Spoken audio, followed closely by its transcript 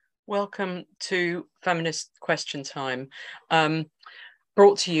Welcome to Feminist Question Time,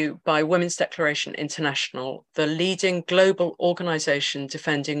 brought to you by Women's Declaration International, the leading global organisation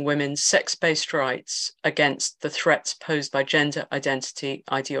defending women's sex-based rights against the threats posed by gender identity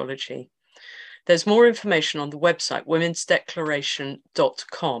ideology. There's more information on the website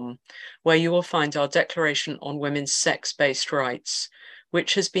womensdeclaration.com, where you will find our Declaration on Women's Sex-Based Rights,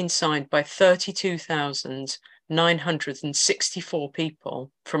 which has been signed by 32,964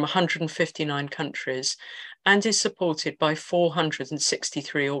 people from 159 countries and is supported by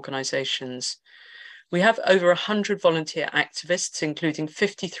 463 organisations. We have over 100 volunteer activists, including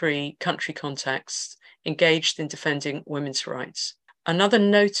 53 country contacts, engaged in defending women's rights. Another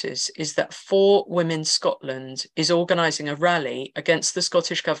notice is that For Women Scotland is organising a rally against the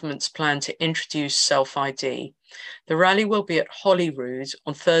Scottish Government's plan to introduce self-ID. The rally will be at Holyrood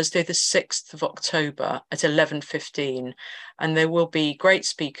on Thursday, the 6th of October at 11:15, and there will be great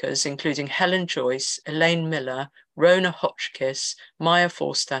speakers, including Helen Joyce, Elaine Miller, Rona Hotchkiss, Maya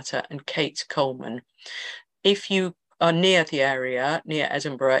Forstater, and Kate Coleman. If you are near the area, near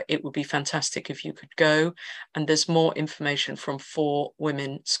Edinburgh, it would be fantastic if you could go. And there's more information from For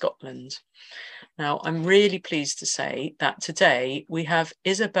Women Scotland. Now, I'm really pleased to say that today we have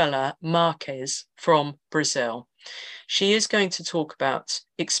Isabella Marques from Brazil. She is going to talk about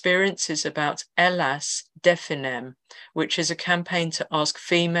experiences about Elas Definem, which is a campaign to ask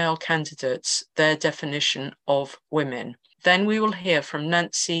female candidates their definition of women. Then we will hear from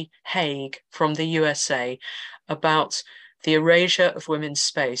Nancy Haig from the USA about the Erasure of Women's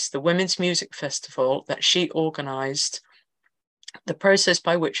Space, the Women's Music Festival that she organised, the process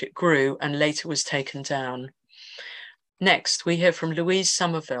by which it grew and later was taken down. Next, we hear from Louise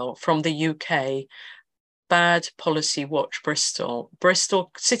Somerville from the UK, Bad Policy Watch Bristol.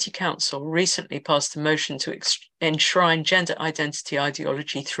 Bristol City Council recently passed a motion to enshrine gender identity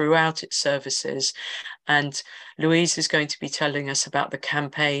ideology throughout its services. And Louise is going to be telling us about the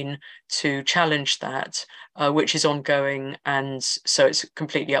campaign to challenge that, which is ongoing. And so it's a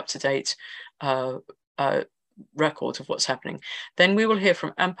completely up-to-date record of what's happening. Then we will hear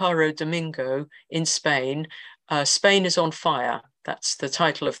from Amparo Domingo in Spain. Spain is on fire. That's the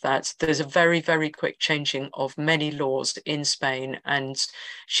title of that. There's a very, very quick changing of many laws in Spain, and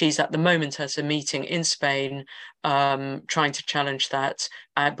she's at the moment at a meeting in Spain trying to challenge that,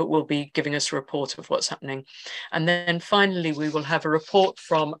 but will be giving us a report of what's happening. And then finally, we will have a report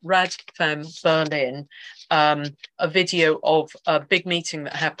from RADFEM Berlin, a video of a big meeting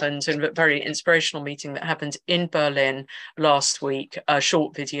that happened, and a very inspirational meeting that happened in Berlin last week, a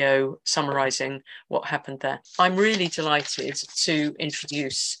short video summarising what happened there. I'm really delighted to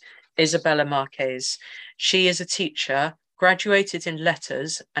introduce Isabella Marques. She is a teacher, graduated in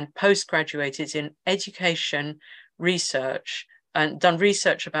letters and postgraduated in education research, and done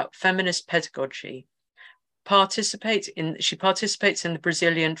research about feminist pedagogy. She participates in the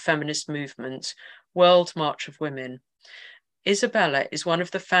Brazilian feminist movement, World March of Women. Isabella is one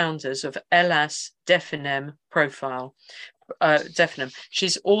of the founders of Elas Definem profile. Definem.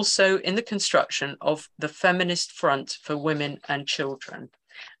 She's also in the construction of the Feminist Front for Women and Children.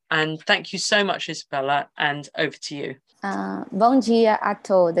 And thank you so much, Isabella, and over to you. Bom dia a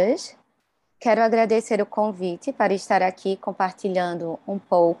todas. Quero agradecer o convite para estar aqui compartilhando um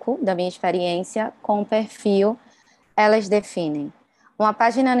pouco da minha experiência com o perfil Elas Definem, uma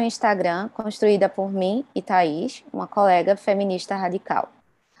página no Instagram construída por mim e Thaís, uma colega feminista radical.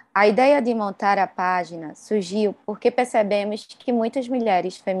 A ideia de montar a página surgiu porque percebemos que muitas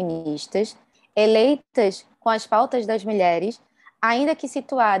mulheres feministas, eleitas com as pautas das mulheres, ainda que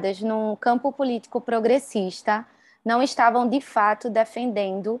situadas num campo político progressista, não estavam de fato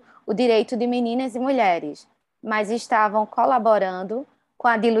defendendo o direito de meninas e mulheres, mas estavam colaborando com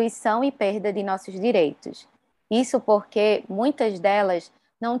a diluição e perda de nossos direitos. Isso porque muitas delas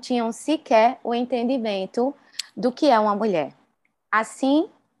não tinham sequer o entendimento do que é uma mulher. Assim,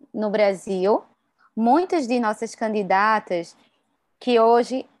 no Brasil, muitas de nossas candidatas que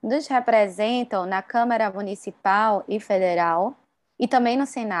hoje nos representam na Câmara Municipal e Federal e também no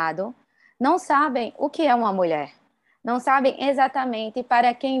Senado, não sabem o que é uma mulher. Não sabem exatamente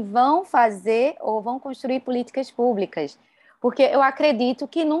para quem vão fazer ou vão construir políticas públicas, porque eu acredito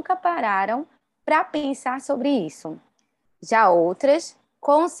que nunca pararam para pensar sobre isso. Já outras,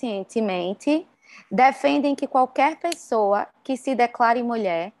 conscientemente, defendem que qualquer pessoa que se declare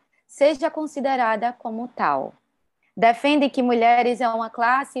mulher seja considerada como tal. Defendem que mulheres é uma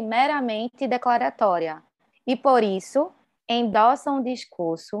classe meramente declaratória e, por isso, endossam o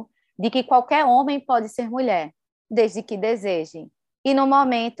discurso de que qualquer homem pode ser mulher, desde que deseje, e no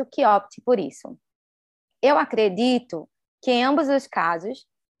momento que opte por isso. Eu acredito que, em ambos os casos,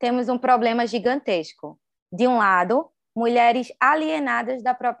 temos um problema gigantesco. De um lado, mulheres alienadas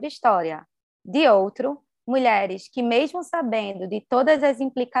da própria história. De outro, mulheres que, mesmo sabendo de todas as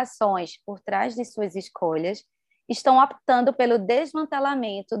implicações por trás de suas escolhas, estão optando pelo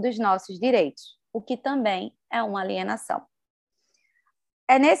desmantelamento dos nossos direitos, o que também é uma alienação.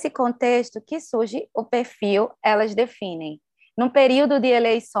 É nesse contexto que surge o perfil Elas Definem, num período de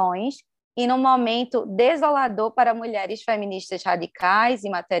eleições e num momento desolador para mulheres feministas radicais e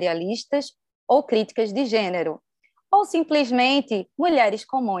materialistas ou críticas de gênero, ou simplesmente mulheres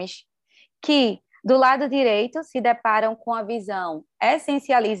comuns, que, do lado direito, se deparam com a visão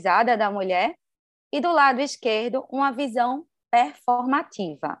essencializada da mulher e, do lado esquerdo, uma visão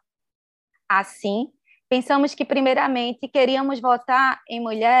performativa. Assim, pensamos que, primeiramente, queríamos votar em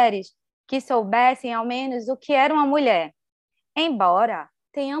mulheres que soubessem, ao menos, o que era uma mulher, embora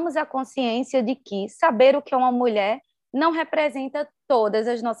tenhamos a consciência de que saber o que é uma mulher não representa todas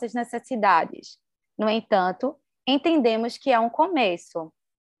as nossas necessidades. No entanto, entendemos que é um começo.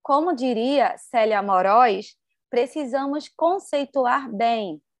 Como diria Célia Moróis, precisamos conceituar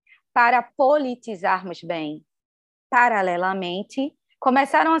bem para politizarmos bem. Paralelamente,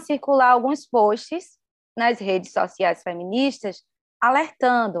 começaram a circular alguns posts nas redes sociais feministas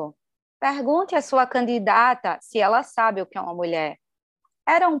alertando: pergunte à sua candidata se ela sabe o que é uma mulher.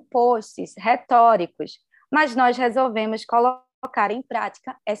 Eram posts retóricos, mas nós resolvemos colocar em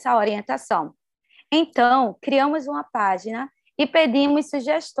prática essa orientação. Então, criamos uma página e pedimos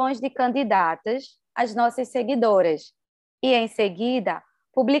sugestões de candidatas às nossas seguidoras. E, em seguida,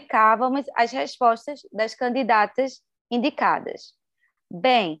 publicávamos as respostas das candidatas indicadas.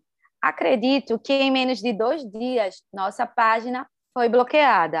 Bem, acredito que em menos de 2 dias, nossa página foi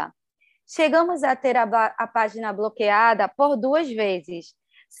bloqueada. Chegamos a ter a página bloqueada por 2 vezes,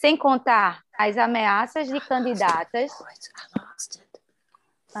 sem contar as ameaças de candidatas,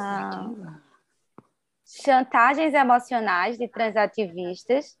 chantagens emocionais de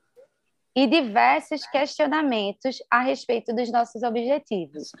transativistas e diversos questionamentos a respeito dos nossos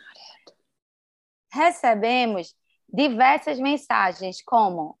objetivos. Recebemos diversas mensagens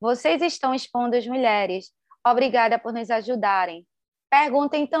como: vocês estão expondo as mulheres, obrigada por nos ajudarem.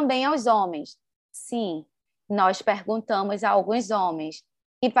 Perguntem também aos homens. Sim, nós perguntamos a alguns homens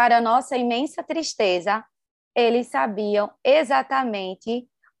e, para nossa imensa tristeza, eles sabiam exatamente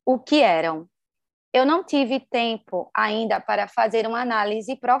o que eram. Eu não tive tempo ainda para fazer uma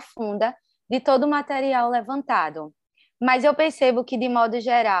análise profunda de todo o material levantado, mas eu percebo que, de modo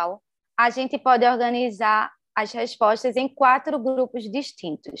geral, a gente pode organizar as respostas em 4 grupos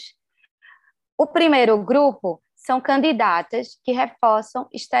distintos. O primeiro grupo são candidatas que reforçam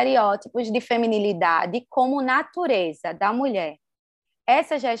estereótipos de feminilidade como natureza da mulher.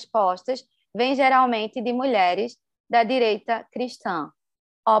 Essas respostas vêm geralmente de mulheres da direita cristã,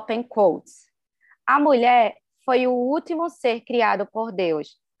 open quotes. A mulher foi o último ser criado por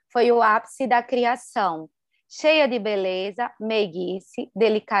Deus, foi o ápice da criação, cheia de beleza, meiguice,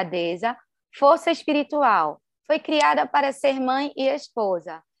 delicadeza, força espiritual. Foi criada para ser mãe e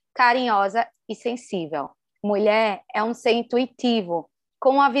esposa, carinhosa e sensível. Mulher é um ser intuitivo,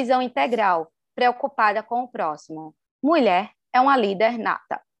 com uma visão integral, preocupada com o próximo. Mulher é uma líder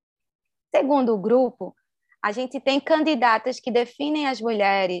nata. Segundo o grupo, a gente tem candidatas que definem as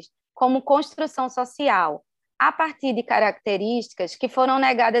mulheres como construção social, a partir de características que foram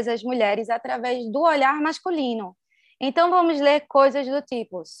negadas às mulheres através do olhar masculino. Então, vamos ler coisas do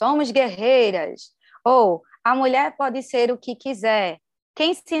tipo: somos guerreiras, ou a mulher pode ser o que quiser,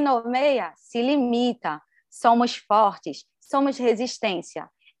 quem se nomeia se limita, somos fortes, somos resistência,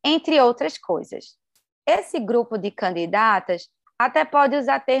 entre outras coisas. Esse grupo de candidatas até pode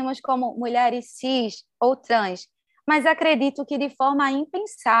usar termos como mulheres cis ou trans, mas acredito que de forma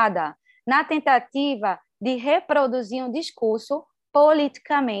impensada, na tentativa de reproduzir um discurso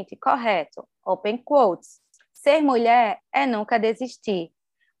politicamente correto. Open quotes. Ser mulher é nunca desistir.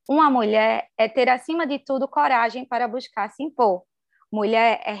 Uma mulher é ter, acima de tudo, coragem para buscar se impor.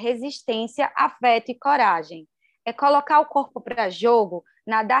 Mulher é resistência, afeto e coragem. É colocar o corpo para jogo,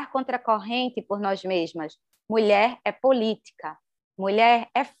 nadar contra a corrente por nós mesmas. Mulher é política. Mulher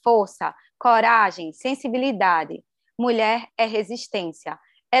é força, coragem, sensibilidade. Mulher é resistência.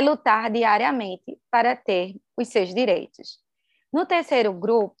 É lutar diariamente para ter os seus direitos. No terceiro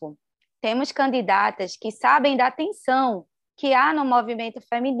grupo, temos candidatas que sabem da tensão que há no movimento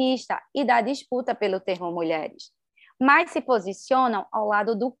feminista e da disputa pelo termo mulheres, mas se posicionam ao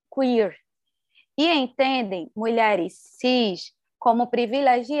lado do queer e entendem mulheres cis como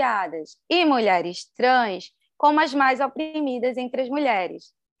privilegiadas e mulheres trans como as mais oprimidas entre as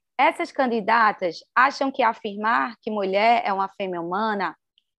mulheres. Essas candidatas acham que afirmar que mulher é uma fêmea humana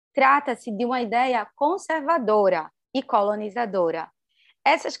Trata-se de uma ideia conservadora e colonizadora.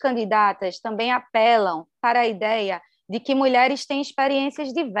 Essas candidatas também apelam para a ideia de que mulheres têm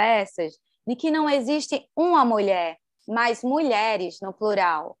experiências diversas, de que não existe uma mulher, mas mulheres no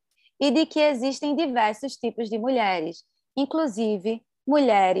plural, e de que existem diversos tipos de mulheres, inclusive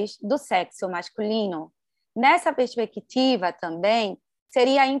mulheres do sexo masculino. Nessa perspectiva também,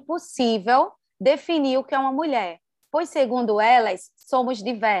 seria impossível definir o que é uma mulher, pois, segundo elas, somos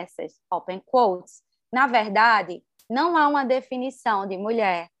diversas, open quotes. Na verdade, não há uma definição de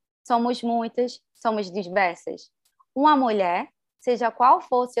mulher. Somos muitas, somos diversas. Uma mulher, seja qual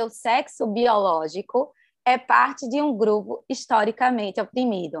for seu sexo biológico, é parte de um grupo historicamente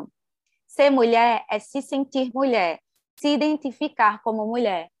oprimido. Ser mulher é se sentir mulher, se identificar como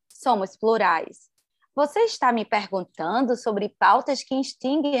mulher. Somos plurais. Você está me perguntando sobre pautas que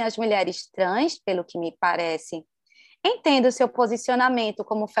extinguem as mulheres trans, pelo que me parece? Entendo seu posicionamento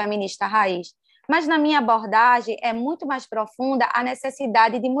como feminista raiz, mas na minha abordagem é muito mais profunda a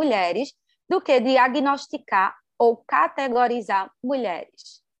necessidade de mulheres do que diagnosticar ou categorizar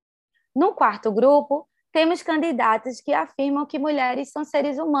mulheres. No quarto grupo, temos candidatas que afirmam que mulheres são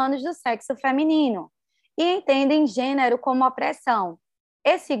seres humanos do sexo feminino e entendem gênero como opressão.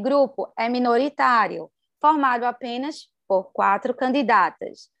 Esse grupo é minoritário, formado apenas por 4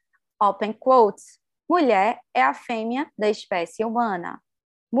 candidatas. Open quotes. Mulher é a fêmea da espécie humana.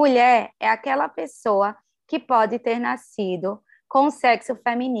 Mulher é aquela pessoa que pode ter nascido com o sexo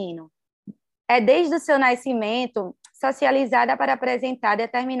feminino. É desde o seu nascimento socializada para apresentar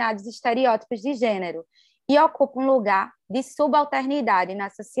determinados estereótipos de gênero e ocupa um lugar de subalternidade na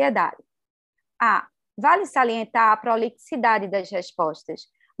sociedade. Vale salientar a prolixidade das respostas.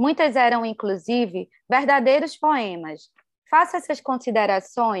 Muitas eram, inclusive, verdadeiros poemas. Faço essas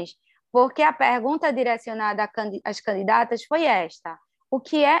considerações porque a pergunta direcionada às candidatas foi esta: o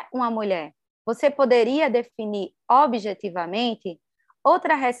que é uma mulher? Você poderia definir objetivamente?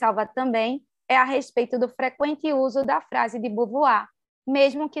 Outra ressalva também é a respeito do frequente uso da frase de Beauvoir,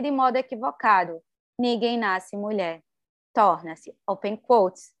 mesmo que de modo equivocado: ninguém nasce mulher. Torna-se, open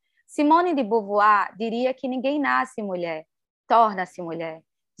quotes. Simone de Beauvoir diria que ninguém nasce mulher, torna-se mulher.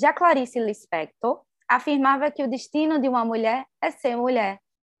 Já Clarice Lispector afirmava que o destino de uma mulher é ser mulher.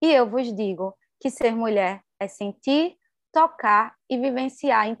 E eu vos digo que ser mulher é sentir, tocar e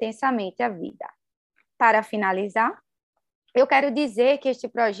vivenciar intensamente a vida. Para finalizar, eu quero dizer que este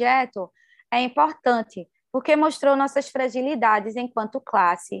projeto é importante porque mostrou nossas fragilidades enquanto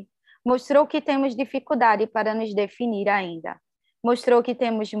classe, mostrou que temos dificuldade para nos definir ainda, mostrou que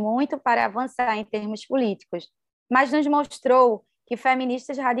temos muito para avançar em termos políticos, mas nos mostrou que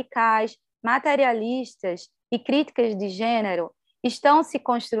feministas radicais, materialistas e críticas de gênero estão se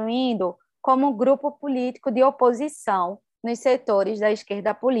construindo como um grupo político de oposição nos setores da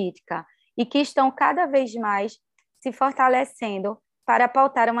esquerda política e que estão cada vez mais se fortalecendo para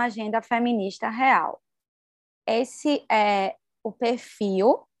pautar uma agenda feminista real. Esse é o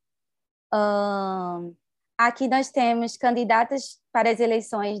perfil. Aqui nós temos candidatas para as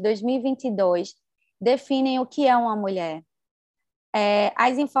eleições 2022, definem o que é uma mulher.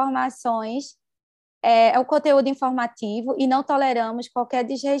 As informações é o conteúdo informativo e não toleramos qualquer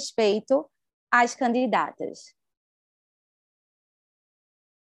desrespeito às candidatas.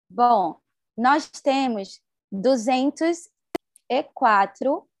 Bom, nós temos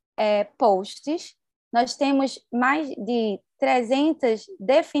 204 posts, nós temos mais de 300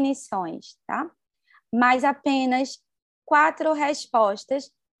 definições, tá? Mas apenas 4 respostas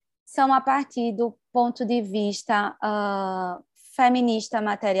são a partir do ponto de vista feminista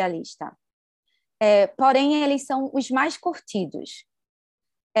materialista. Porém, eles são os mais curtidos.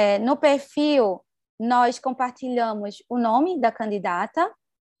 No perfil, nós compartilhamos o nome da candidata,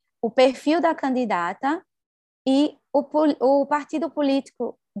 o perfil da candidata e o partido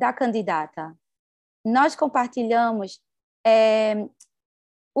político da candidata. Nós compartilhamos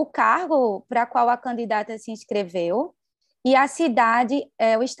o cargo para qual a candidata se inscreveu e a cidade,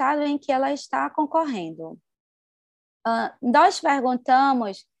 o estado em que ela está concorrendo. Nós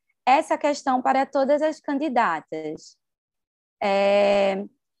perguntamos essa questão para todas as candidatas.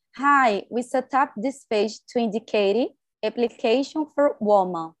 Hi, we set up this page to indicate application for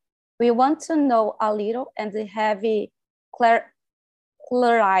women. We want to know a little and have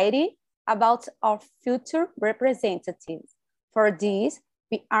clarity about our future representatives. For this,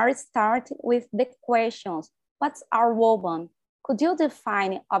 we are starting with the questions. What's our woman? Could you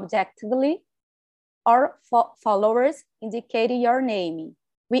define objectively? Our followers indicate your name.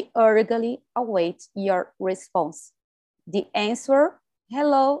 We eagerly await your response. The answer: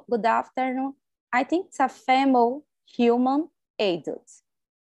 hello, good afternoon. I think it's a female human adult.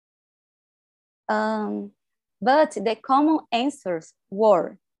 But the common answers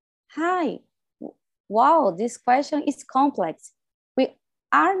were, hi, wow, this question is complex. We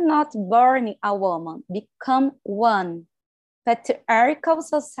are not born a woman, become one. Patriarchal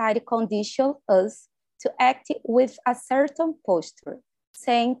society conditions us to act with a certain posture,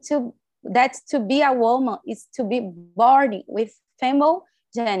 saying that to be a woman is to be born with female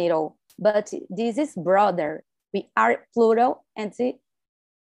genital, but this is broader. We are plural and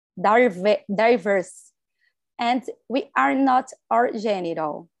diverse, and we are not our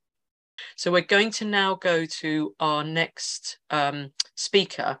genital. So we're going to now go to our next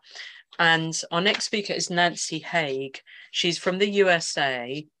speaker. And our next speaker is Nancy Haig. She's from the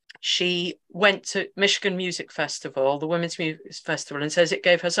USA. She went to Michigan Music Festival, the Women's Music Festival, and says it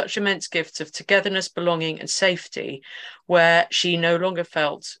gave her such immense gifts of togetherness, belonging, and safety, where she no longer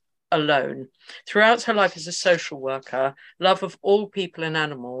felt alone. Throughout her life as a social worker, love of all people and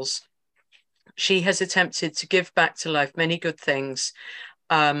animals, she has attempted to give back to life many good things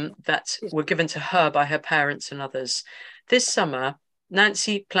that were given to her by her parents and others. This summer,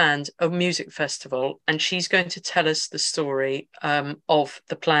 Nancy planned a music festival, and she's going to tell us the story of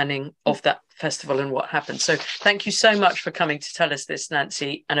the planning of that festival and what happened. So thank you so much for coming to tell us this,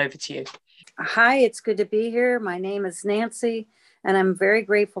 Nancy, and over to you. Hi, it's good to be here. My name is Nancy, and I'm very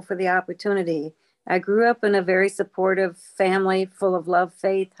grateful for the opportunity. I grew up in a very supportive family full of love,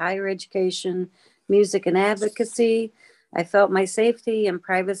 faith, higher education, music, and advocacy. I felt my safety and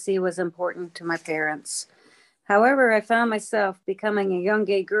privacy was important to my parents. However, I found myself becoming a young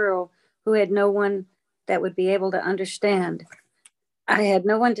gay girl who had no one that would be able to understand. I had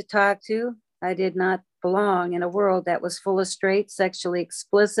no one to talk to. I did not belong in a world that was full of straight, sexually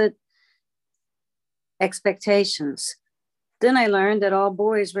explicit expectations. Then I learned that all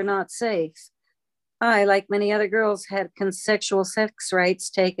boys were not safe. I, like many other girls, had consensual sex rights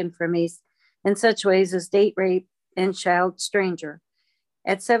taken from me in such ways as date rape and child stranger.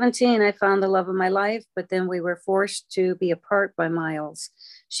 At 17, I found the love of my life, but then we were forced to be apart by Miles.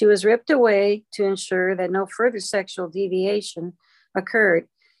 She was ripped away to ensure that no further sexual deviation occurred.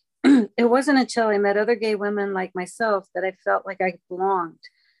 It wasn't until I met other gay women like myself that I felt like I belonged.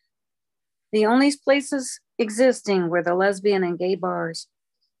 The only places existing were the lesbian and gay bars.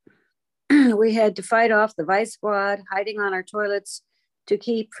 We had to fight off the vice squad, hiding on our toilets to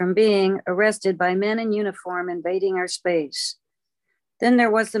keep from being arrested by men in uniform invading our space. Then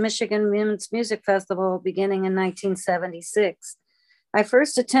there was the Michigan Women's Music Festival beginning in 1976. I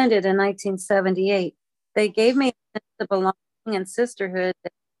first attended in 1978. They gave me a sense of belonging and sisterhood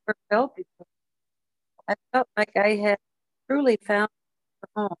that I never felt before. I felt like I had truly found a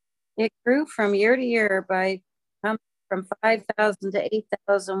home. It grew from year to year by from 5,000 to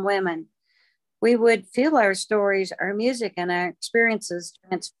 8,000 women. We would feel our stories, our music, and our experiences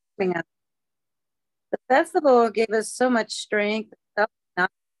transforming us. The festival gave us so much strength,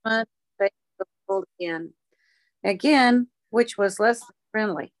 self-acknowledgement, again, which was less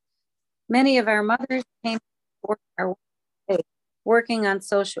friendly. Many of our mothers came to our way, working on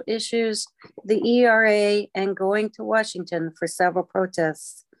social issues, the ERA, and going to Washington for several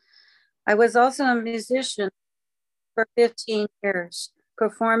protests. I was also a musician for 15 years,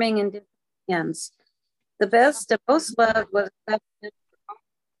 performing in different bands. The best and most loved was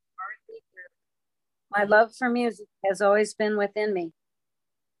my love for music has always been within me.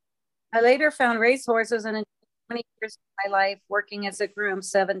 I later found racehorses and in 20 years of my life working as a groom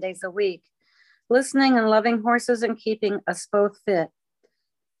 7 days a week, listening and loving horses and keeping us both fit.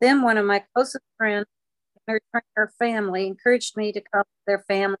 Then one of my closest friends, her family, encouraged me to come to their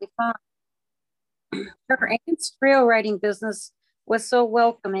family farm. Her aunt's trail riding business was so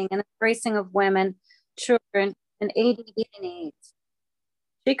welcoming and embracing of women, children, and ADD needs.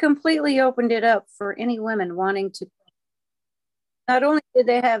 She completely opened it up for any women wanting to. Not only did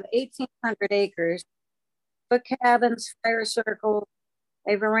they have 1,800 acres, but cabins, fire circles,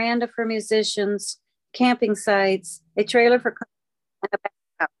 a veranda for musicians, camping sites, a trailer for and a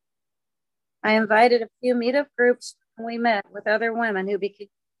backhouse. I invited a few meetup groups and we met with other women who became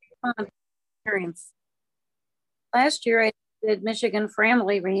fond of the experience. Last year, I did Michigan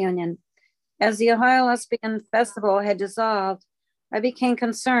Family Reunion. As the Ohio Lesbian Festival had dissolved, I became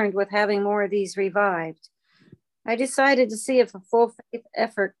concerned with having more of these revived. I decided to see if a full faith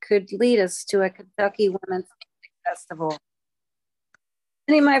effort could lead us to a Kentucky Women's Festival.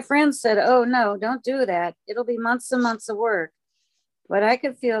 Many of my friends said, oh no, don't do that. It'll be months and months of work. But I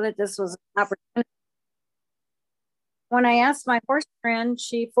could feel that this was an opportunity. When I asked my horse friend,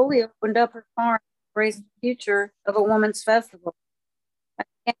 she fully opened up her farm to embrace the future of a women's festival. I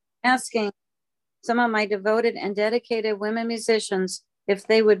began asking some of my devoted and dedicated women musicians if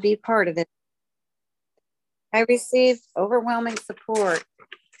they would be part of it. I received overwhelming support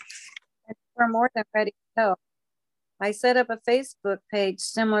and were more than ready to help. I set up a Facebook page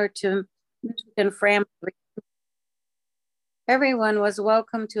similar to Michigan Family. Everyone was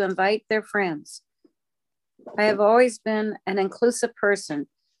welcome to invite their friends. I have always been an inclusive person.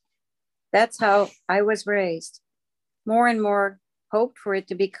 That's how I was raised. More and more hoped for it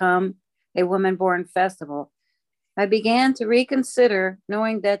to become a woman-born festival. I began to reconsider,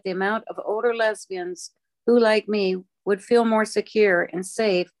 knowing that the amount of older lesbians who, like me, would feel more secure and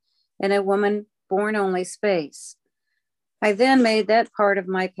safe in a woman-born only space. I then made that part of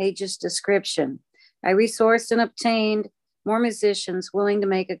my page's description. I resourced and obtained more musicians willing to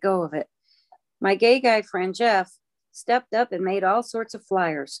make a go of it. My gay guy friend, Jeff, stepped up and made all sorts of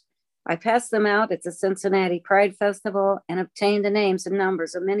flyers. I passed them out at the Cincinnati Pride Festival and obtained the names and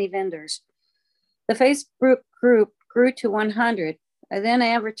numbers of many vendors. The Facebook group grew to 100. I then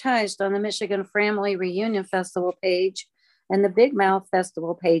advertised on the Michigan Family Reunion Festival page and the Big Mouth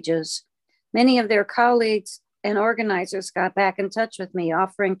Festival pages. Many of their colleagues and organizers got back in touch with me,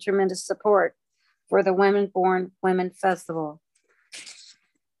 offering tremendous support for the Women-Born Women Festival.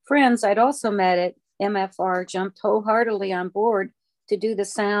 Friends I'd also met at MFR jumped wholeheartedly on board to do the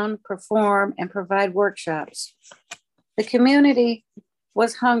sound, perform, and provide workshops. The community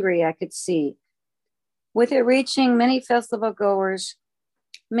was hungry, I could see. With it reaching many festival goers,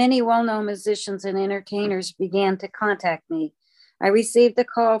 many well-known musicians and entertainers began to contact me. I received a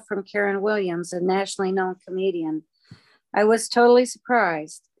call from Karen Williams, a nationally known comedian. I was totally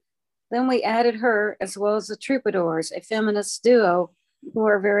surprised. Then we added her as well as the Troubadours, a feminist duo who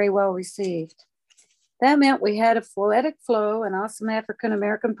are very well received. That meant we had a poetic flow, an awesome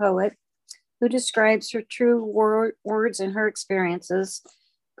African-American poet who describes her true words and her experiences.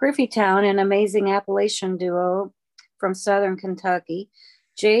 Griffeytown, an amazing Appalachian duo from Southern Kentucky.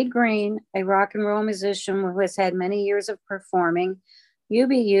 Jade Green, a rock and roll musician who has had many years of performing.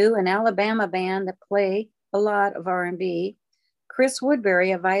 UBU, an Alabama band that play a lot of R&B. Chris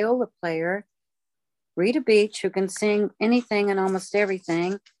Woodbury, a viola player. Rita Beach, who can sing anything and almost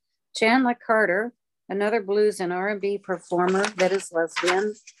everything. Chandler Carter, another blues and R&B performer that is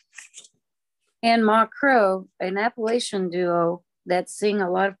lesbian. And Ma Crow, an Appalachian duo that sing a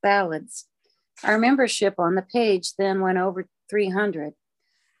lot of ballads. Our membership on the page then went over 300.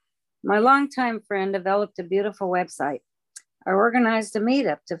 My longtime friend developed a beautiful website. I organized a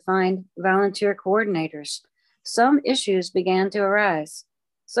meetup to find volunteer coordinators. Some issues began to arise.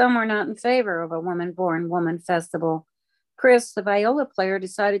 Some were not in favor of a woman-born woman festival. Chris, the viola player,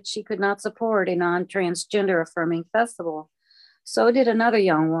 decided she could not support a non-transgender affirming festival. So did another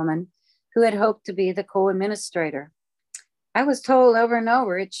young woman who had hoped to be the co-administrator. I was told over and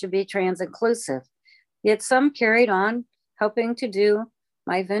over it should be trans-inclusive, yet some carried on helping to do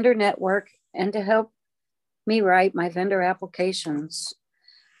my vendor network and to help me write my vendor applications.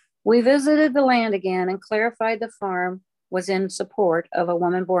 We visited the land again and clarified the farm was in support of a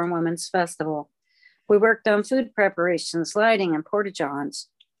woman-born women's festival. We worked on food preparations, lighting, and porta-johns.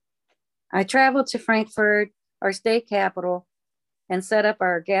 I traveled to Frankfurt, our state capital, and set up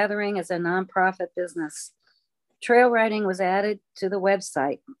our gathering as a nonprofit business. Trail riding was added to the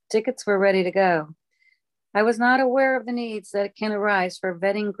website. Tickets were ready to go. I was not aware of the needs that can arise for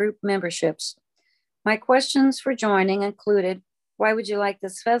vetting group memberships. My questions for joining included, why would you like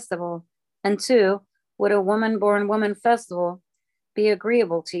this festival? And 2, would a woman-born woman festival be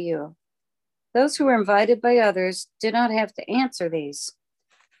agreeable to you? Those who were invited by others did not have to answer these.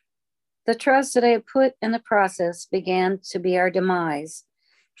 The trust that I had put in the process began to be our demise.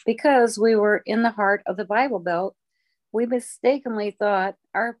 Because we were in the heart of the Bible Belt, we mistakenly thought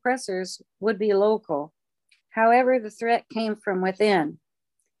our oppressors would be local. However, the threat came from within.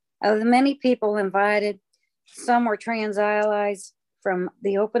 Of the many people invited, some were trans allies from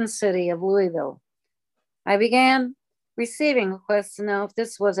the open city of Louisville. I began receiving requests to know if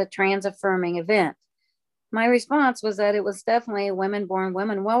this was a trans-affirming event. My response was that it was definitely a women-born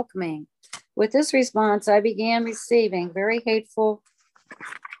women welcoming. With this response, I began receiving very hateful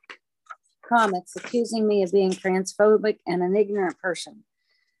comments accusing me of being transphobic and an ignorant person.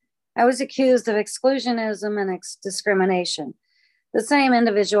 I was accused of exclusionism and discrimination. The same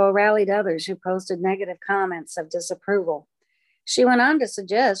individual rallied others who posted negative comments of disapproval. She went on to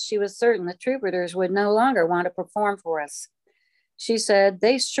suggest she was certain the Troubadours would no longer want to perform for us. She said,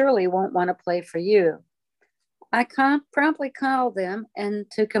 they surely won't want to play for you. I promptly called them and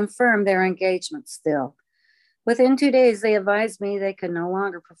to confirm their engagement still. Within 2 days, they advised me they could no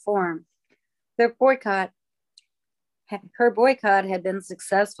longer perform. Her boycott had been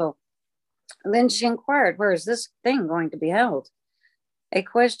successful. Then she inquired, where is this thing going to be held? A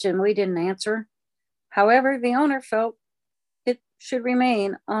question we didn't answer. However, the owner felt it should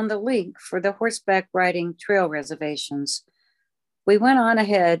remain on the link for the horseback riding trail reservations. We went on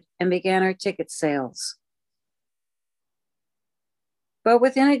ahead and began our ticket sales. But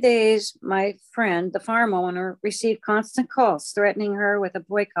within a days, my friend, the farm owner, received constant calls threatening her with a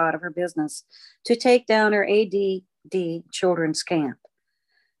boycott of her business to take down her ADD children's camp.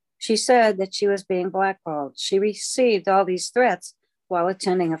 She said that she was being blackballed. She received all these threats while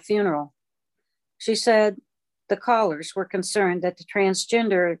attending a funeral. She said the callers were concerned that the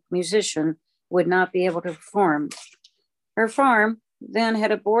transgender musician would not be able to perform. Her farm then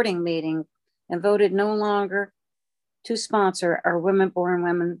had a boarding meeting and voted no longer to sponsor our Women Born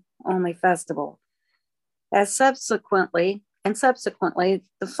Women Only festival. Subsequently,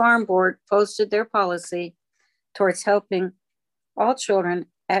 the farm board posted their policy towards helping all children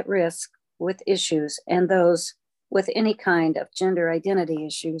at risk with issues and those with any kind of gender identity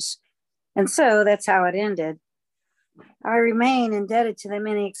issues. And so that's how it ended. I remain indebted to the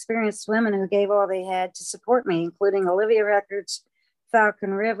many experienced women who gave all they had to support me, including Olivia Records,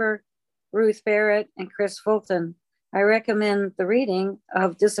 Falcon River, Ruth Barrett, and Chris Fulton. I recommend the reading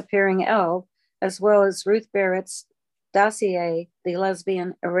of Disappearing Elle, as well as Ruth Barrett's dossier, The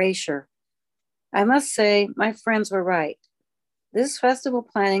Lesbian Erasure. I must say, my friends were right. This festival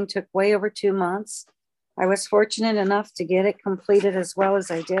planning took way over 2 months. I was fortunate enough to get it completed as well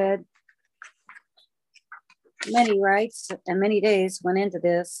as I did. Many nights and many days went into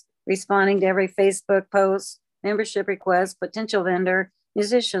this, responding to every Facebook post, membership request, potential vendor,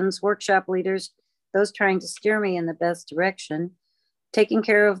 musicians, workshop leaders, those trying to steer me in the best direction, taking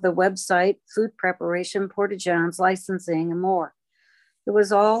care of the website, food preparation, porta-johns, licensing, and more. It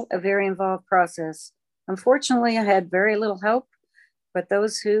was all a very involved process. Unfortunately, I had very little help, but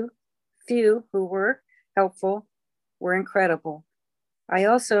those few who were helpful were incredible. I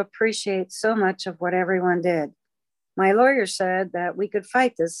also appreciate so much of what everyone did. My lawyer said that we could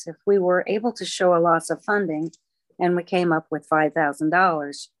fight this if we were able to show a loss of funding, and we came up with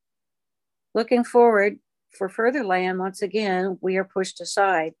 $5,000. Looking forward for further land, once again, we are pushed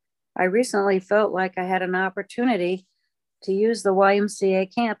aside. I recently felt like I had an opportunity to use the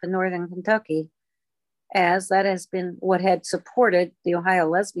YMCA camp in Northern Kentucky, as that has been what had supported the Ohio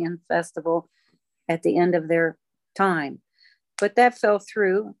Lesbian Festival at the end of their time. But that fell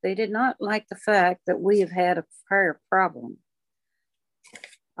through. They did not like the fact that we have had a prior problem.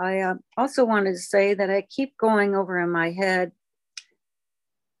 I also wanted to say that I keep going over in my head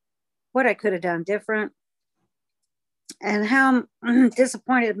what I could have done different and how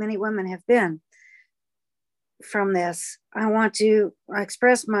disappointed many women have been from this. I want to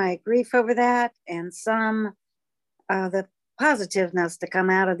express my grief over that and some of the positiveness to come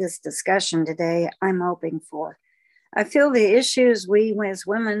out of this discussion today I'm hoping for. I feel the issues we as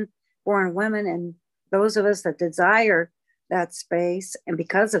women, born women, and those of us that desire that space and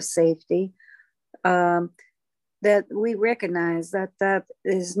because of safety, that we recognize that that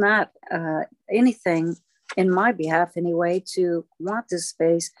is not anything in my behalf anyway to want this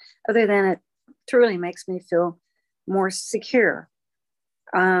space other than it truly makes me feel more secure.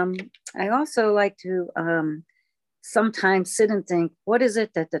 I also like to sometimes sit and think, what is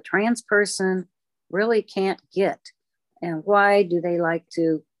it that the trans person really can't get? And why do they like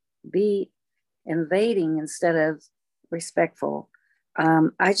to be invading instead of respectful?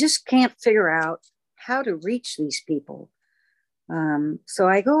 I just can't figure out how to reach these people. So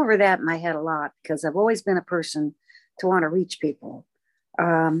I go over that in my head a lot because I've always been a person to want to reach people.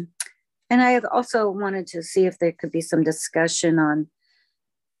 And I also wanted to see if there could be some discussion on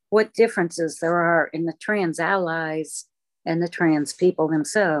what differences there are in the trans allies and the trans people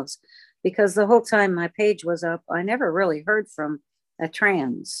themselves. Because the whole time my page was up, I never really heard from a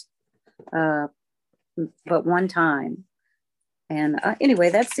trans, but one time. And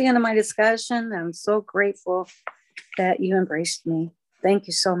anyway, that's the end of my discussion. I'm so grateful that you embraced me. Thank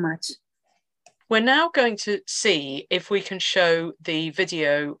you so much. We're now going to see if we can show the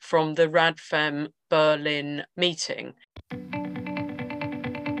video from the RADFEM Berlin meeting.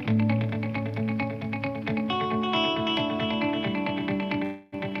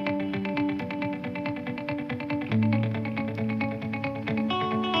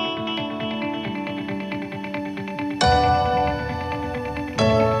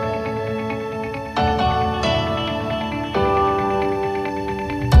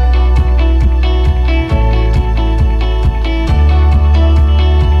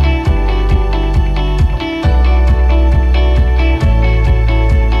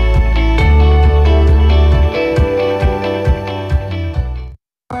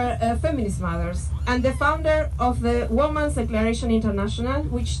 of the Women's Declaration International,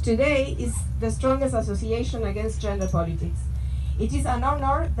 which today is the strongest association against gender politics. It is an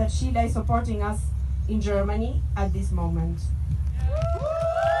honor that Sheila is supporting us in Germany at this moment.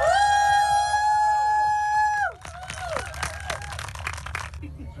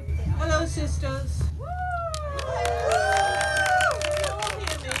 Hello, sisters.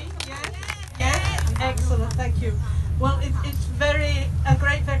 Yes? Excellent, thank you. Well, it's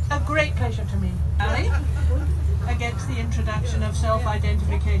a great pleasure to me, Ali, against the introduction of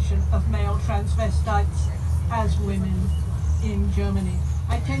self-identification of male transvestites as women in Germany.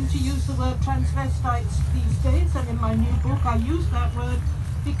 I tend to use the word transvestites these days, and in my new book I use that word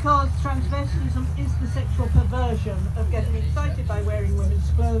because transvestism is the sexual perversion of getting excited by wearing women's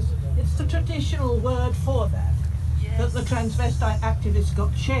clothes. It's the traditional word for that the transvestite activists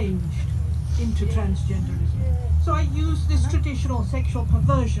got changed into transgenderism. So I use this traditional sexual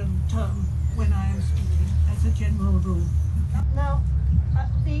perversion term when I am speaking as a general rule. Now,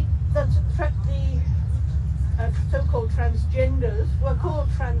 the so-called transgenders were called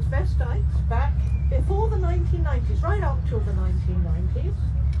transvestites back before the 1990s, right up till the 1990s,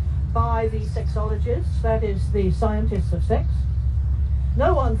 by the sexologists, that is, the scientists of sex.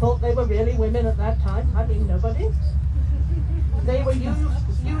 No one thought they were really women at that time. I mean, nobody. They were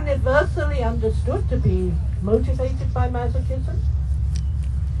universally understood to be motivated by masochism.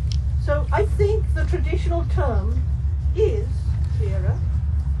 So I think the traditional term is clearer.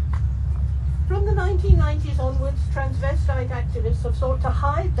 From the 1990s onwards, transvestite activists have sought to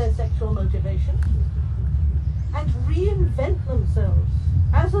hide their sexual motivation and reinvent themselves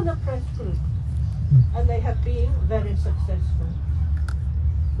as an oppressed group, and they have been very successful.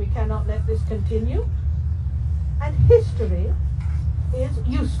 We cannot let this continue, and history is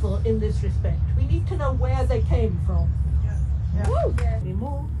useful in this respect. We need to know where they came from.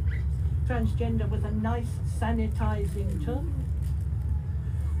 Anymore. Transgender was a nice sanitizing term.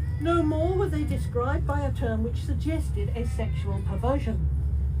 No more were they described by a term which suggested a sexual perversion.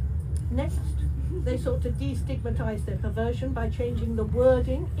 Next, they sought to destigmatize their perversion by changing the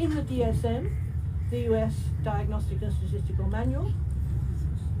wording in the DSM, the US Diagnostic and Statistical Manual.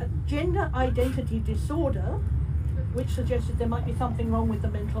 A gender identity disorder, which suggested there might be something wrong with the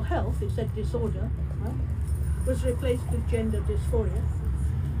mental health, it said disorder, was replaced with gender dysphoria.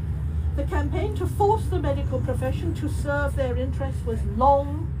 The campaign to force the medical profession to serve their interests was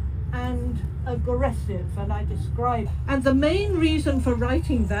long and aggressive, and I describe. And the main reason for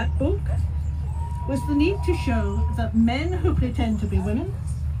writing that book was the need to show that men who pretend to be women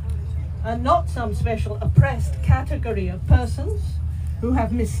are not some special oppressed category of persons who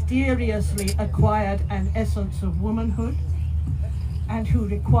have mysteriously acquired an essence of womanhood and who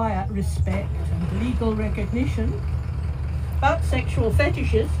require respect and legal recognition, but sexual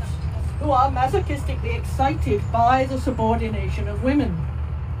fetishists who are masochistically excited by the subordination of women.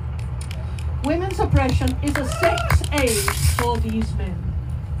 Women's oppression is a sex aid for these men.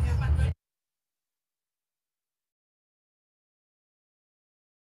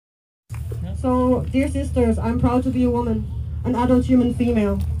 So, dear sisters, I'm proud to be a woman, an adult human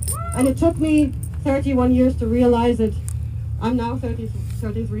female. And it took me 31 years to realize it. I'm now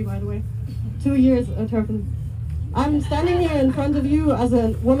 33, by the way. 2 years at Turpin. I'm standing here in front of you as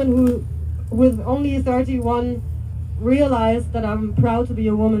a woman who, with only 31, realized that I'm proud to be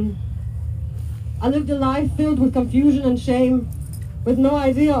a woman. I lived a life filled with confusion and shame, with no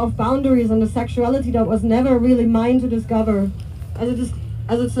idea of boundaries and a sexuality that was never really mine to discover.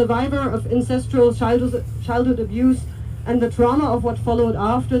 As a survivor of incestual childhood abuse and the trauma of what followed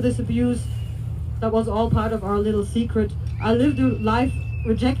after this abuse, that was all part of our little secret. I lived a life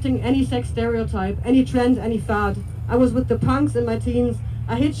rejecting any sex stereotype, any trend, any fad. I was with the punks in my teens.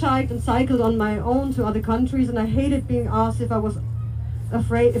 I hitchhiked and cycled on my own to other countries, and I hated being asked if I wasn't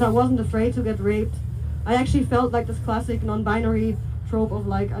afraid to get raped. I actually felt like this classic non-binary trope of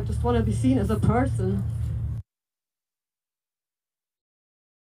like, I just want to be seen as a person.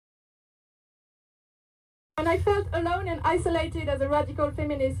 When I felt alone and isolated as a radical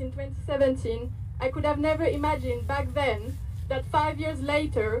feminist in 2017, I could have never imagined back then that 5 years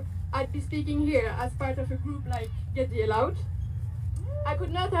later I'd be speaking here as part of a group like Get the Hell Out. I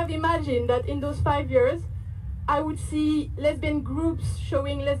could not have imagined that in those 5 years I would see lesbian groups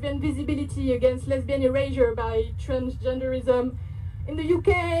showing lesbian visibility against lesbian erasure by transgenderism in the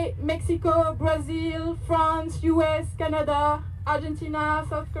UK, Mexico, Brazil, France, US, Canada, Argentina,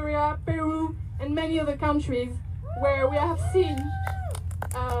 South Korea, Peru, and many other countries where we have seen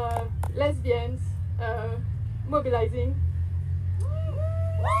lesbians mobilizing.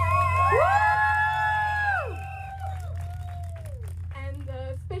 And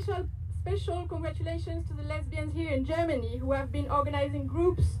special congratulations to the lesbians here in Germany who have been organizing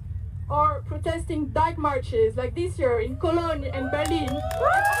groups or protesting dyke marches like this year in Cologne and Berlin. I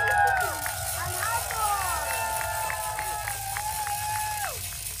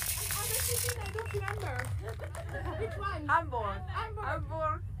don't remember. Which one?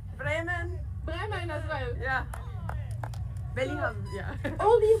 Hamburg. Bremen. Bremen as well. Yeah. Bellingham, yeah.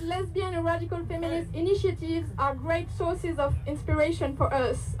 All these lesbian and radical feminist initiatives are great sources of inspiration for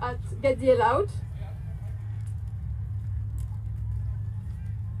us at Get the Hell Out.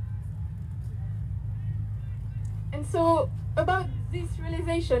 And so, about this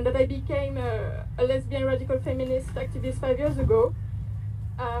realization that I became a lesbian radical feminist activist 5 years ago,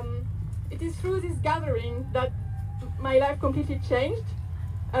 it is through this gathering that my life completely changed.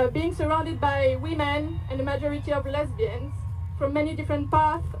 Being surrounded by women and a majority of lesbians from many different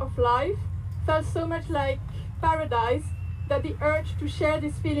paths of life felt so much like paradise that the urge to share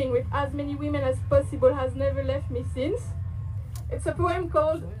this feeling with as many women as possible has never left me since. It's a poem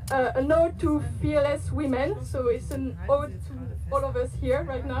called An Ode to Fearless Women, so it's an ode to all of us here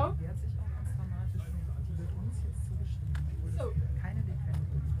right now. So,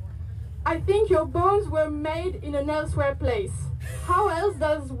 I think your bones were made in an elsewhere place. How else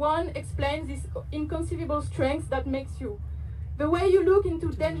does one explain this inconceivable strength that makes you? The way you look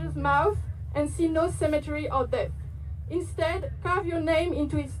into danger's mouth and see no cemetery or death. Instead, carve your name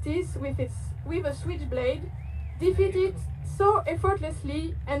into its teeth with a switchblade, defeat it so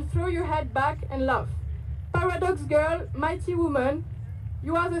effortlessly and throw your head back and laugh. Paradox girl, mighty woman,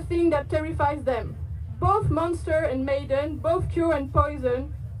 you are the thing that terrifies them. Both monster and maiden, both cure and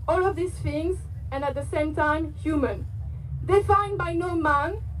poison, all of these things, and at the same time, human. Defined by no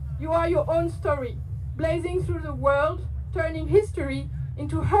man, you are your own story, blazing through the world, turning history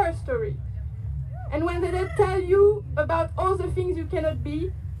into her story. And when they tell you about all the things you cannot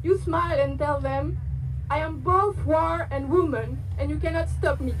be, you smile and tell them, I am both war and woman, and you cannot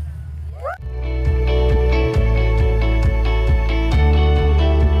stop me.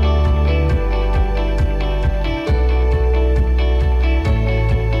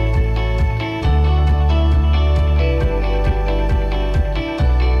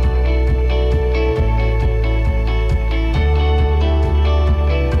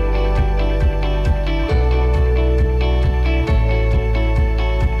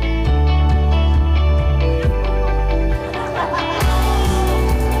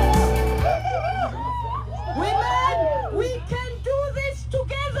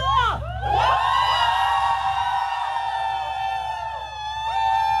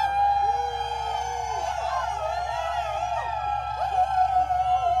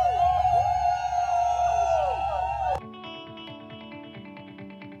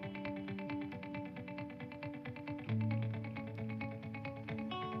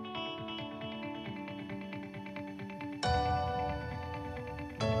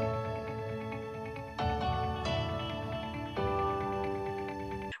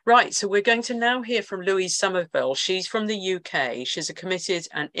 Right, so we're going to now hear from Louise Somerville. She's from the UK. She's a committed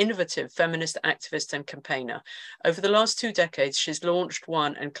and innovative feminist activist and campaigner. Over the last 2 decades, she's launched,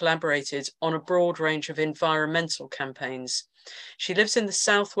 won and collaborated on a broad range of environmental campaigns. She lives in the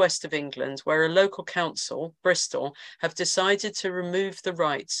southwest of England, where a local council, Bristol, have decided to remove the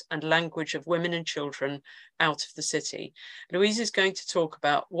rights and language of women and children out of the city. Louise is going to talk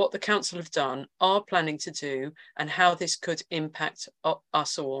about what the council have done, are planning to do, and how this could impact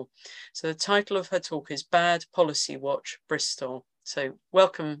us all. So the title of her talk is Bad Policy Watch Bristol. So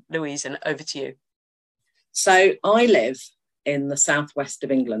welcome, Louise, and over to you. So I live in the southwest of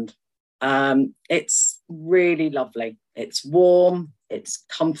England. It's really lovely. It's warm, it's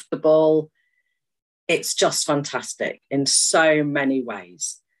comfortable, it's just fantastic in so many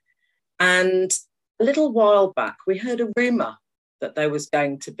ways. And a little while back, we heard a rumour that there was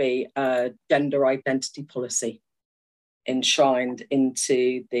going to be a gender identity policy enshrined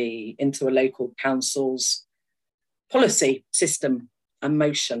into a local council's policy system and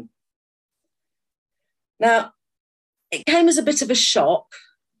motion. Now, it came as a bit of a shock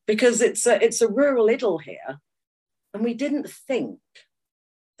because it's a rural idyll here. And we didn't think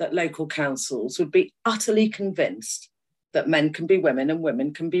that local councils would be utterly convinced that men can be women and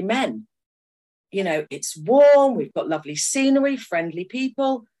women can be men. You know, it's warm, we've got lovely scenery, friendly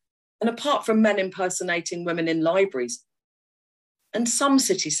people. And apart from men impersonating women in libraries and some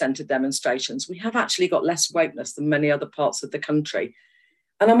city centre demonstrations, we have actually got less wokeness than many other parts of the country.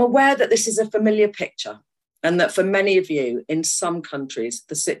 And I'm aware that this is a familiar picture and that for many of you in some countries,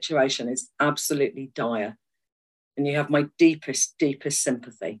 the situation is absolutely dire. And you have my deepest, deepest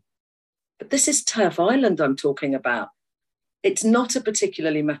sympathy. But this is Turf Island I'm talking about. It's not a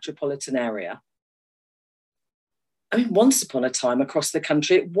particularly metropolitan area. I mean, once upon a time across the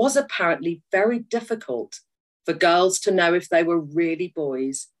country, it was apparently very difficult for girls to know if they were really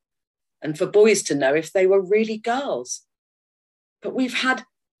boys and for boys to know if they were really girls. But we've had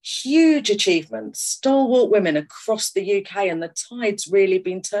huge achievements, stalwart women across the UK, and the tide's really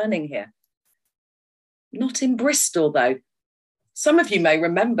been turning here. Not in Bristol, though. Some of you may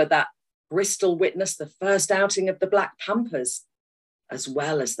remember that Bristol witnessed the first outing of the Black Panthers, as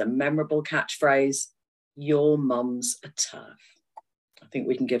well as the memorable catchphrase, "Your mum's a TERF." I think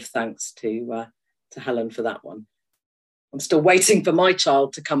we can give thanks to Helen for that one. I'm still waiting for my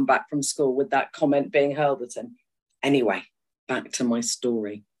child to come back from school with that comment being hurled at him. Anyway, back to my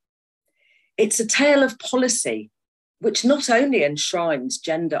story. It's a tale of policy which not only enshrines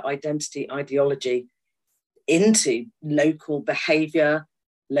gender identity ideology into local behaviour,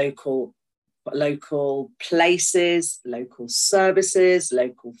 local places, local services,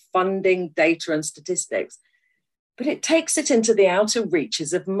 local funding, data and statistics, but it takes it into the outer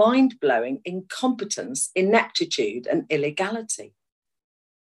reaches of mind-blowing incompetence, ineptitude and illegality.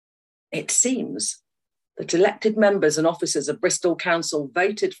 It seems that elected members and officers of Bristol Council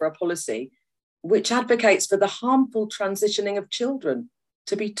voted for a policy which advocates for the harmful transitioning of children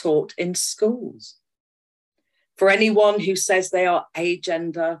to be taught in schools. For anyone who says they are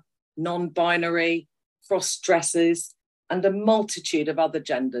agender, non-binary, cross-dressers, and a multitude of other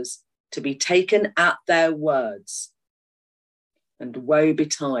genders to be taken at their words. And woe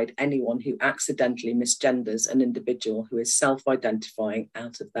betide anyone who accidentally misgenders an individual who is self-identifying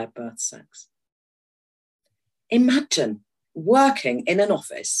out of their birth sex. Imagine working in an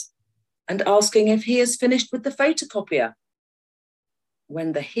office and asking if he has finished with the photocopier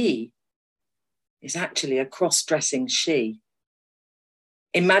when the he is actually a cross-dressing she.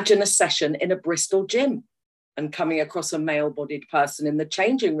 Imagine a session in a Bristol gym and coming across a male-bodied person in the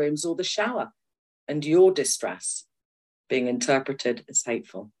changing rooms or the shower, and your distress being interpreted as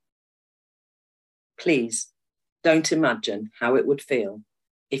hateful. Please don't imagine how it would feel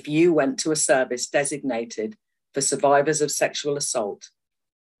if you went to a service designated for survivors of sexual assault,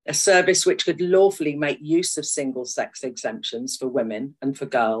 a service which could lawfully make use of single-sex exemptions for women and for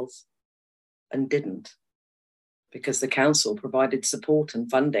girls, and didn't, because the council provided support and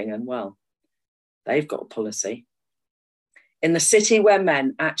funding, and well, they've got a policy. In the city where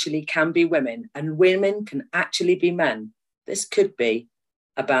men actually can be women and women can actually be men, this could be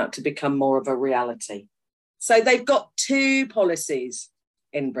about to become more of a reality. So they've got two policies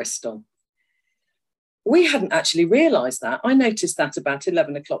in Bristol. We hadn't actually realised that. I noticed that about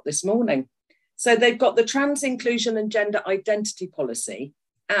 11 o'clock this morning. So they've got the trans inclusion and gender identity policy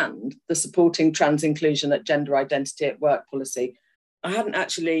and the supporting trans inclusion at gender identity at work policy. I hadn't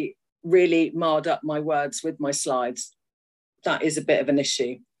actually really marred up my words with my slides. That is a bit of an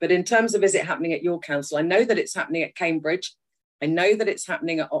issue. But in terms of is it happening at your council, I know that it's happening at Cambridge. I know that it's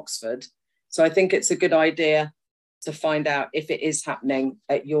happening at Oxford. So I think it's a good idea to find out if it is happening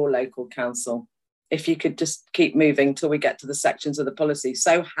at your local council. If you could just keep moving till we get to the sections of the policy.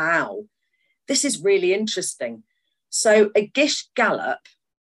 So how? This is really interesting. So a Gish Gallop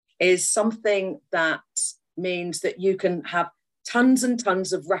is something that means that you can have tons and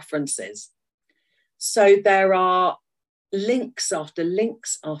tons of references. So there are links after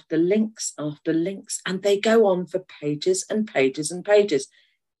links after links after links, and they go on for pages and pages and pages.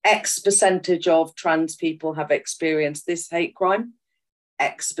 X percentage of trans people have experienced this hate crime.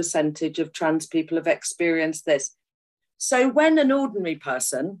 X percentage of trans people have experienced this. So when an ordinary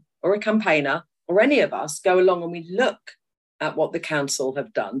person or a campaigner or any of us go along and we look at what the council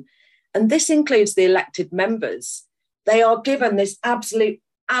have done, and this includes the elected members, they are given this absolute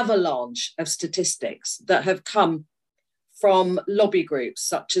avalanche of statistics that have come from lobby groups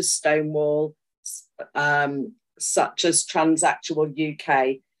such as Stonewall, such as Transactual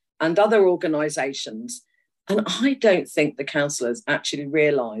UK and other organisations. And I don't think the councillors actually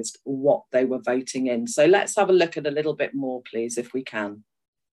realised what they were voting in. So let's have a look at a little bit more, please, if we can.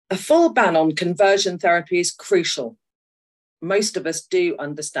 A full ban on conversion therapy is crucial. Most of us do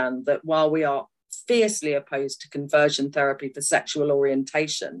understand that while we are fiercely opposed to conversion therapy for sexual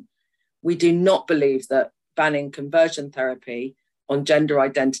orientation, we do not believe that banning conversion therapy on gender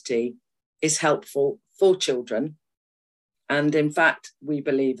identity is helpful for children. And in fact, we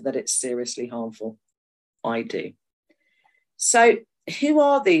believe that it's seriously harmful. I do. So who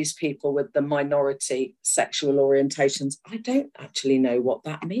are these people with the minority sexual orientations? I don't actually know what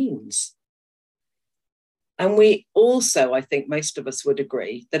that means. And we also, I think most of us would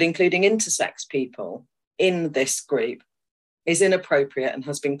agree that including intersex people in this group is inappropriate and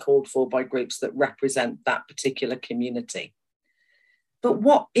has been called for by groups that represent that particular community. But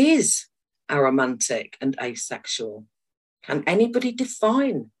what is aromantic and asexual? Can anybody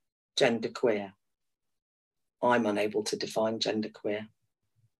define genderqueer? I'm unable to define genderqueer.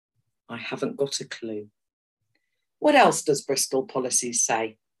 I haven't got a clue. What else does Bristol policies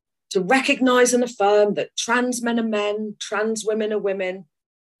say? To recognise and affirm that trans men are men, trans women are women,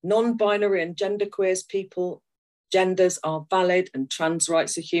 non-binary and genderqueer people, genders are valid and trans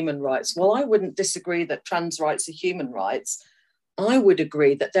rights are human rights. Well, I wouldn't disagree that trans rights are human rights. I would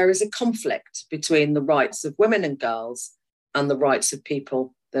agree that there is a conflict between the rights of women and girls and the rights of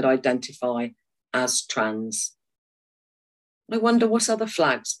people that identify as trans. I wonder what other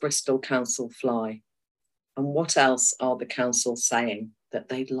flags Bristol Council fly and what else are the council saying that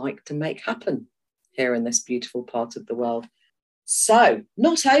they'd like to make happen here in this beautiful part of the world. So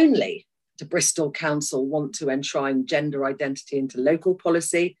not only do Bristol Council want to enshrine gender identity into local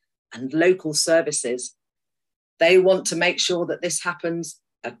policy and local services, they want to make sure that this happens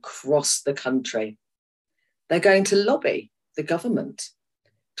across the country. They're going to lobby the government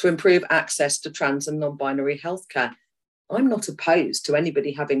to improve access to trans and non-binary healthcare. I'm not opposed to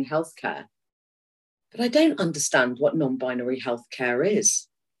anybody having healthcare, but I don't understand what non-binary healthcare is.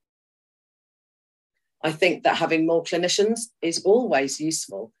 I think that having more clinicians is always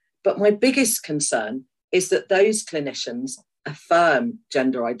useful, but my biggest concern is that those clinicians affirm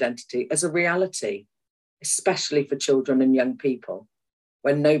gender identity as a reality, especially for children and young people,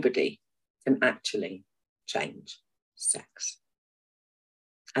 when nobody can actually change sex.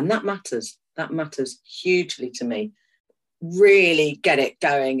 And that matters hugely to me. Really get it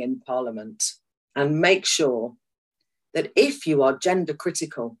going in Parliament and make sure that if you are gender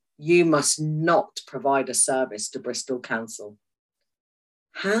critical, you must not provide a service to Bristol Council.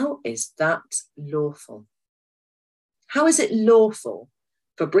 How is that lawful? How is it lawful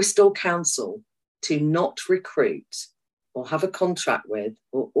for Bristol Council to not recruit or have a contract with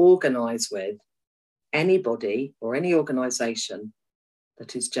or organise with anybody or any organisation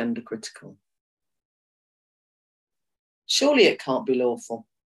that is gender critical? Surely it can't be lawful.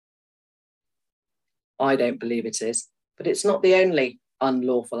 I don't believe it is, but it's not the only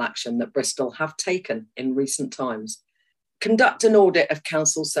unlawful action that Bristol have taken in recent times. Conduct an audit of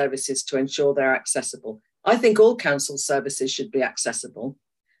council services to ensure they're accessible. I think all council services should be accessible.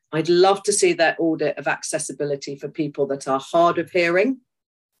 I'd love to see that audit of accessibility for people that are hard of hearing,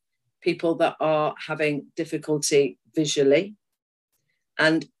 people that are having difficulty visually,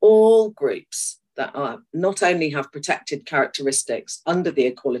 and all groups that are not only have protected characteristics under the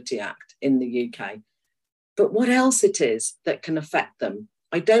Equality Act in the UK, but what else it is that can affect them.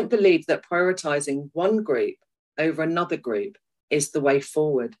 I don't believe that prioritising one group over another group is the way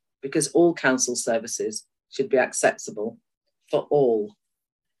forward, because all council services should be accessible for all.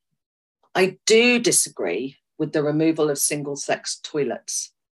 I do disagree with the removal of single-sex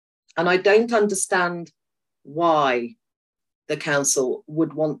toilets, and I don't understand why the council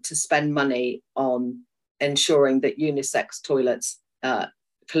would want to spend money on ensuring that unisex toilets,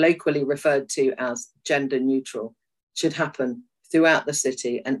 colloquially referred to as gender neutral, should happen throughout the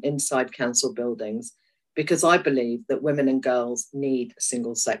city and inside council buildings, because I believe that women and girls need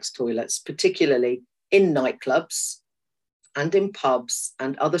single-sex toilets, particularly in nightclubs and in pubs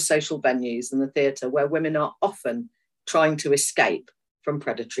and other social venues and the theatre, where women are often trying to escape from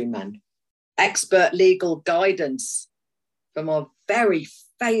predatory men. Expert legal guidance from our very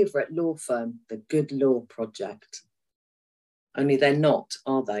favourite law firm, the Good Law Project. Only they're not,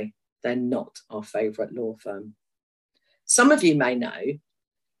 are they? They're not our favourite law firm. Some of you may know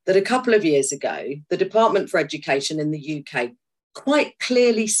that a couple of years ago, the Department for Education in the UK quite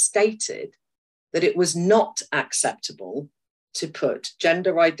clearly stated that it was not acceptable to put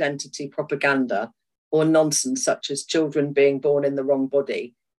gender identity propaganda or nonsense such as children being born in the wrong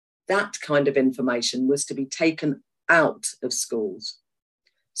body. That kind of information was to be taken out of schools.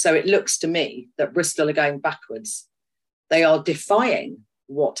 So it looks to me that Bristol are going backwards. They are defying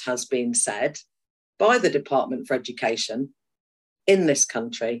what has been said by the Department for Education in this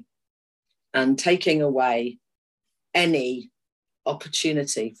country and taking away any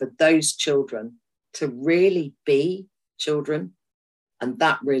opportunity for those children to really be children. And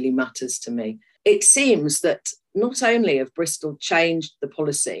that really matters to me. It seems that not only have Bristol changed the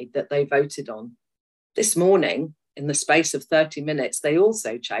policy that they voted on, this morning, in the space of 30 minutes, they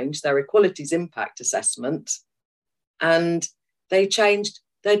also changed their equalities impact assessment and they changed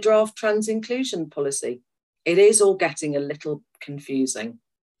their draft trans inclusion policy. It is all getting a little confusing.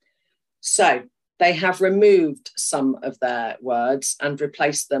 So they have removed some of their words and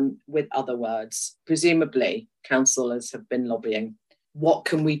replaced them with other words. Presumably, councillors have been lobbying. What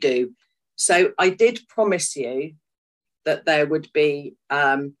can we do? So I did promise you that there would be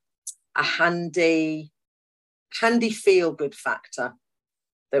a handy feel-good factor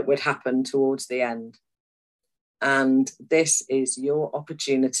that would happen towards the end. And this is your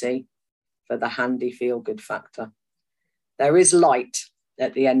opportunity for the handy feel-good factor. There is light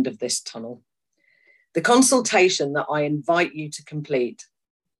at the end of this tunnel. The consultation that I invite you to complete,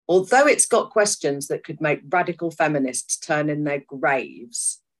 although it's got questions that could make radical feminists turn in their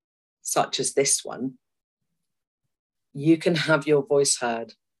graves, such as this one, you can have your voice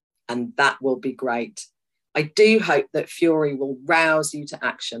heard, and that will be great. I do hope that Fury will rouse you to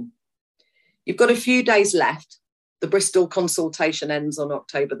action. You've got a few days left. The Bristol consultation ends on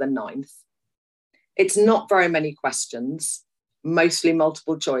October the 9th. It's not very many questions, mostly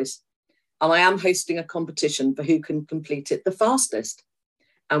multiple choice. And I am hosting a competition for who can complete it the fastest.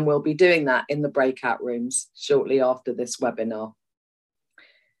 And we'll be doing that in the breakout rooms shortly after this webinar.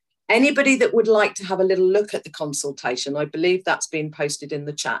 Anybody that would like to have a little look at the consultation, I believe that's been posted in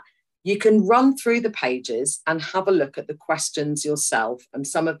the chat. You can run through the pages and have a look at the questions yourself and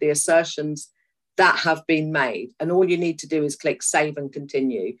some of the assertions that have been made. And all you need to do is click save and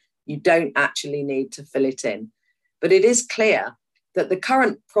continue. You don't actually need to fill it in. But it is clear that the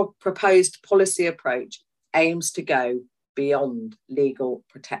current proposed policy approach aims to go beyond legal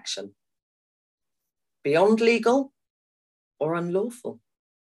protection. Beyond legal or unlawful?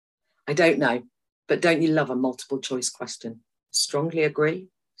 I don't know, but don't you love a multiple choice question? Strongly agree,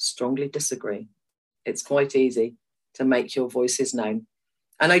 strongly disagree. It's quite easy to make your voices known.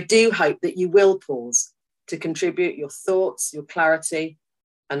 And I do hope that you will pause to contribute your thoughts, your clarity,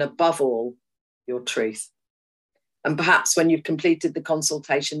 and above all, your truth. And perhaps when you've completed the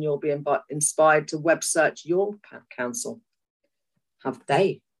consultation, you'll be inspired to web search your council. Have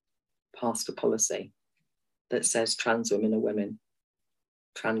they passed a policy that says trans women are women,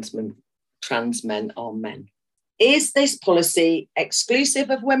 trans men are men? Is this policy exclusive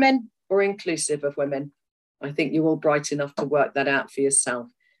of women or inclusive of women? I think you're all bright enough to work that out for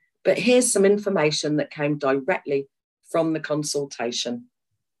yourself. But here's some information that came directly from the consultation.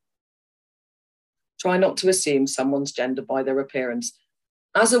 Try not to assume someone's gender by their appearance.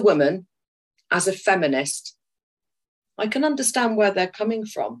 As a woman, as a feminist, I can understand where they're coming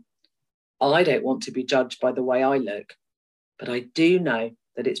from. I don't want to be judged by the way I look, but I do know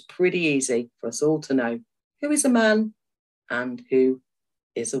that it's pretty easy for us all to know who is a man and who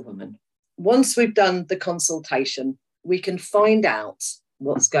is a woman. Once we've done the consultation, we can find out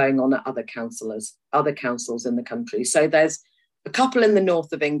what's going on at other councils in the country. So there's a couple in the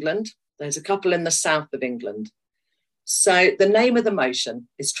north of England. There's a couple in the south of England. So the name of the motion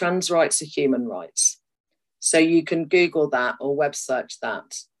is Trans Rights are Human Rights. So you can Google that or web search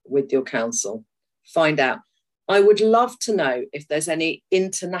that with your council. Find out. I would love to know if there's any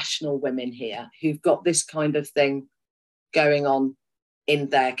international women here who've got this kind of thing going on in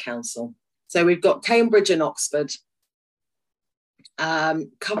their council. So we've got Cambridge and Oxford,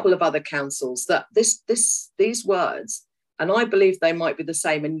 couple of other councils that these words, and I believe they might be the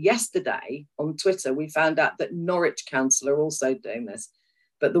same. And yesterday on Twitter, we found out that Norwich Council are also doing this.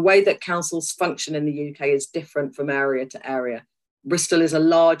 But the way that councils function in the UK is different from area to area. Bristol is a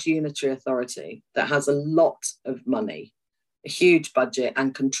large unitary authority that has a lot of money, a huge budget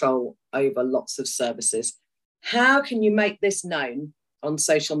and control over lots of services. How can you make this known on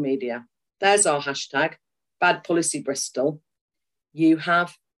social media? There's our hashtag, Bad Policy Bristol. You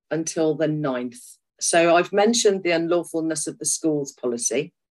have until the 9th. So I've mentioned the unlawfulness of the schools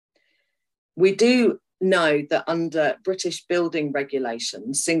policy. We do know that under British building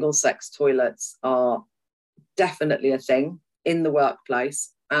regulations, single-sex toilets are definitely a thing in the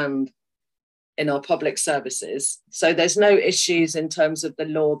workplace and in our public services. So there's no issues in terms of the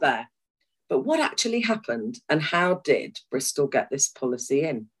law there. But what actually happened and how did Bristol get this policy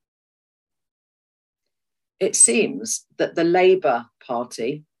in? It seems that the Labour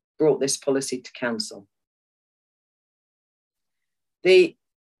Party brought this policy to council. The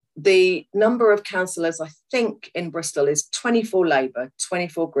number of councillors, I think, in Bristol is 24 Labour,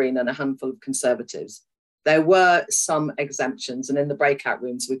 24 Green and a handful of Conservatives. There were some exemptions, and in the breakout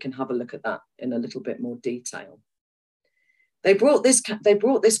rooms, we can have a look at that in a little bit more detail. They brought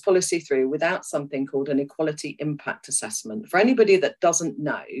this policy through without something called an equality impact assessment. For anybody that doesn't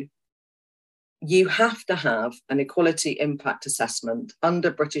know, you have to have an equality impact assessment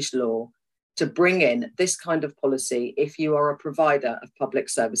under British law to bring in this kind of policy if you are a provider of public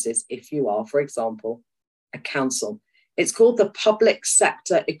services, if you are, for example, a council. It's called the Public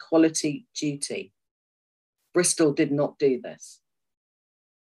Sector Equality Duty. Bristol did not do this.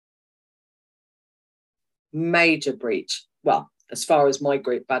 Major breach. Well, as far as my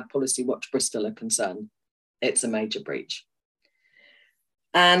group, Bad Policy Watch Bristol, are concerned, it's a major breach.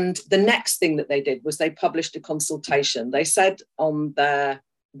 And the next thing that they did was they published a consultation. They said on their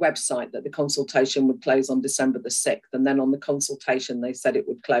website that the consultation would close on December the 6th. And then on the consultation, they said it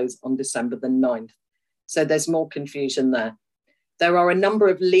would close on December the 9th. So there's more confusion there. There are a number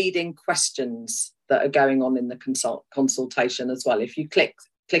of leading questions that are going on in the consultation as well. If you click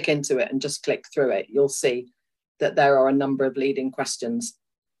into it and just click through it, you'll see that there are a number of leading questions.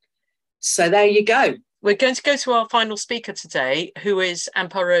 So there you go. We're going to go to our final speaker today, who is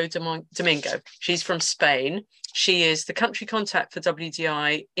Amparo Domingo. She's from Spain. She is the country contact for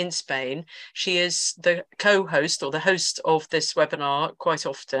WDI in Spain. She is the co-host or the host of this webinar quite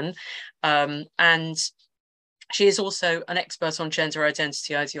often. And she is also an expert on gender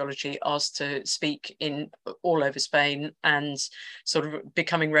identity ideology, asked to speak in all over Spain and sort of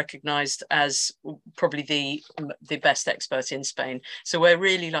becoming recognised as probably the best expert in Spain. So we're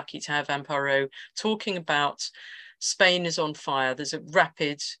really lucky to have Amparo talking about Spain is on fire. There's a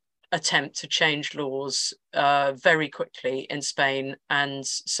rapid attempt to change laws very quickly in Spain. And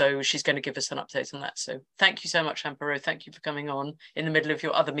so she's going to give us an update on that. So thank you so much, Amparo. Thank you for coming on in the middle of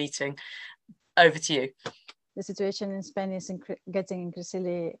your other meeting. Over to you. The situation in Spain is getting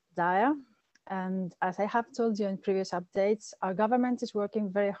increasingly dire. And as I have told you in previous updates, our government is working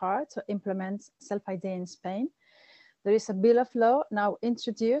very hard to implement self-ID in Spain. There is a bill of law now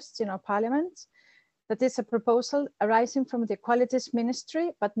introduced in our parliament that is a proposal arising from the Equalities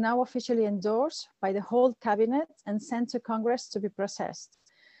Ministry, but now officially endorsed by the whole cabinet and sent to Congress to be processed.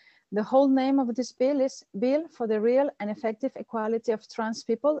 The whole name of this bill is Bill for the Real and Effective Equality of Trans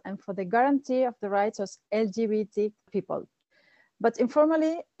People and for the Guarantee of the Rights of LGBT People. But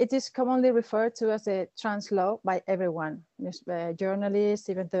informally, it is commonly referred to as the trans law by everyone. Journalists,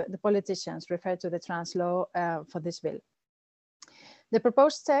 even the politicians refer to the trans law for this bill. The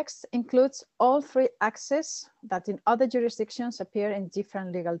proposed text includes all three axes that in other jurisdictions appear in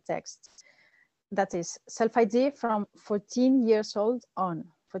different legal texts. That is self-ID from 14 years old on.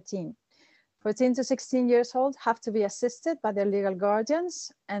 14 to 16 years old have to be assisted by their legal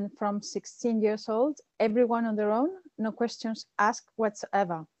guardians, and from 16 years old, everyone on their own, no questions asked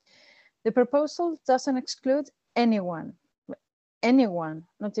whatsoever. The proposal doesn't exclude anyone,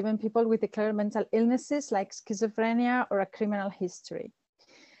 not even people with declared mental illnesses like schizophrenia or a criminal history.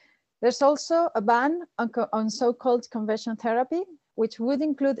 There's also a ban on so-called conversion therapy, which would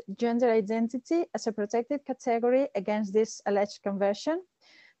include gender identity as a protected category against this alleged conversion,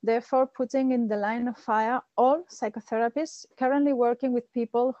 therefore putting in the line of fire all psychotherapists currently working with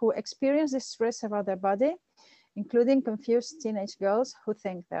people who experience distress about their body, including confused teenage girls who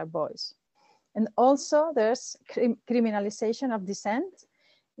think they're boys. And also there's criminalization of dissent,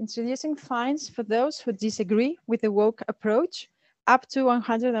 introducing fines for those who disagree with the woke approach, up to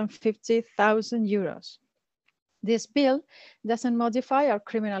 150,000 euros. This bill doesn't modify our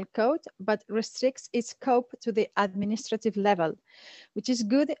criminal code, but restricts its scope to the administrative level, which is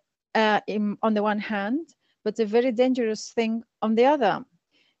good on the one hand, but a very dangerous thing on the other.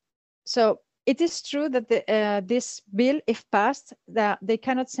 So it is true that this bill, if passed, that they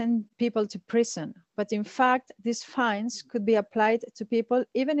cannot send people to prison. But in fact, these fines could be applied to people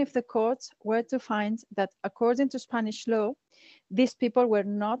even if the courts were to find that, according to Spanish law, these people were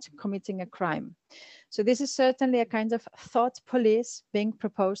not committing a crime. So this is certainly a kind of thought police being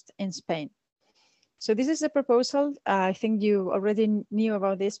proposed in Spain. So this is a proposal. I think you already knew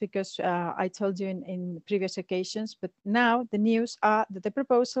about this because I told you in previous occasions, but now the news are that the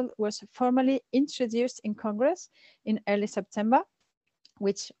proposal was formally introduced in Congress in early September,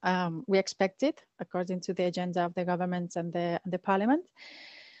 which we expected according to the agenda of the government and the parliament.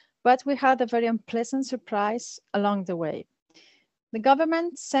 But we had a very unpleasant surprise along the way. The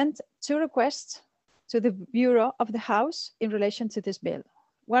government sent two requests to the Bureau of the House in relation to this bill.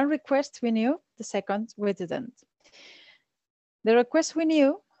 One request we knew, the second we didn't. The request we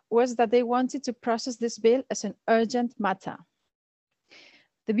knew was that they wanted to process this bill as an urgent matter.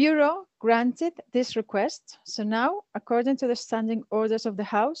 The Bureau granted this request, so now, according to the standing orders of the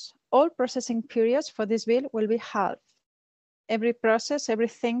House, all processing periods for this bill will be halved. Every process,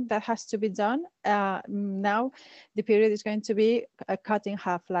 everything that has to be done, now the period is going to be cut in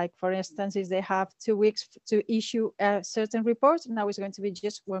half. Like, for instance, if they have 2 weeks to issue a certain report, now it's going to be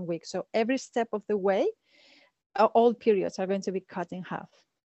just 1 week. So every step of the way, all periods are going to be cut in half.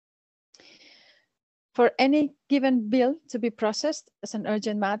 For any given bill to be processed as an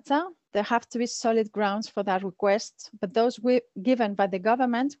urgent matter, there have to be solid grounds for that request, but those given by the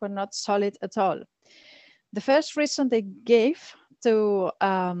government were not solid at all. The first reason they gave to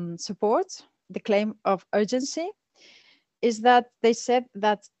support the claim of urgency is that they said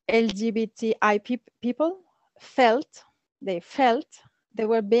that LGBTI people felt they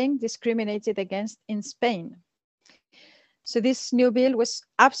were being discriminated against in Spain. So this new bill was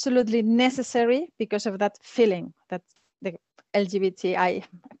absolutely necessary because of that feeling that the LGBTI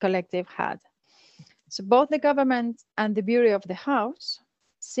collective had. So both the government and the Bureau of the House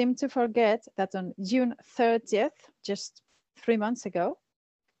seem to forget that on June 30th, just 3 months ago,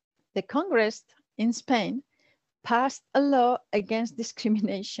 the Congress in Spain passed a law against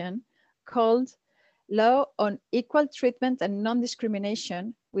discrimination called Law on Equal Treatment and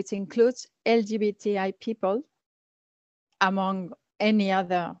Non-Discrimination, which includes LGBTI people among any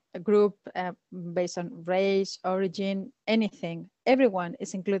other group based on race, origin, anything. Everyone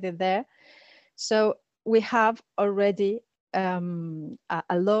is included there. So we have already a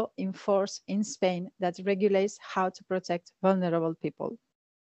law in force in Spain that regulates how to protect vulnerable people.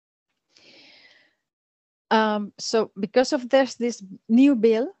 So because of this new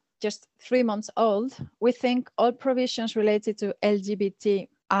bill, just 3 months old, we think all provisions related to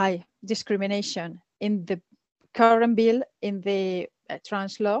LGBTI discrimination in the current bill in the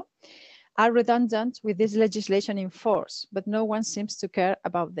trans law are redundant with this legislation in force, but no one seems to care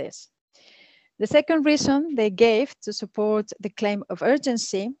about this. The second reason they gave to support the claim of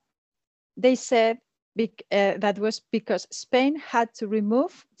urgency, they said that was because Spain had to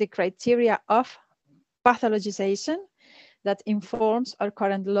remove the criteria of pathologization that informs our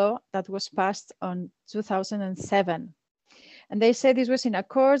current law that was passed on 2007. And they said this was in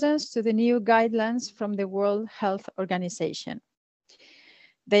accordance to the new guidelines from the World Health Organization.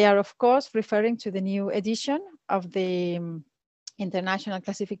 They are, of course, referring to the new edition of the International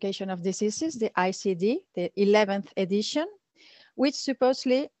Classification of Diseases, the ICD, the 11th edition, which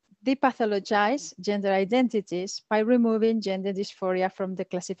supposedly depathologize gender identities by removing gender dysphoria from the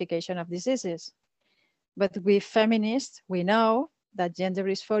classification of diseases. But we feminists, we know that gender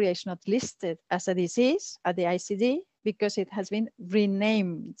dysphoria is not listed as a disease at the ICD because it has been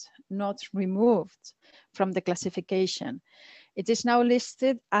renamed, not removed from the classification. It is now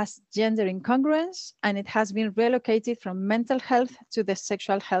listed as gender incongruence, and it has been relocated from mental health to the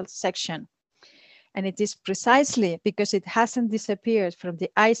sexual health section. And it is precisely because it hasn't disappeared from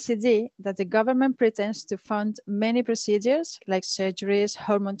the ICD that the government pretends to fund many procedures like surgeries,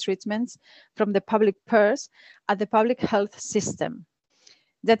 hormone treatments from the public purse at the public health system.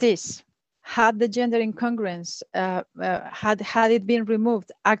 That is, had the gender incongruence, had it been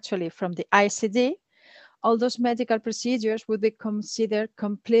removed actually from the ICD, all those medical procedures would be considered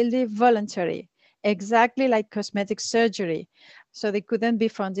completely voluntary, exactly like cosmetic surgery, so they couldn't be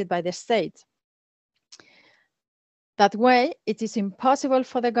funded by the state. That way, it is impossible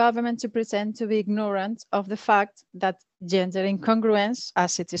for the government to pretend to be ignorant of the fact that gender incongruence,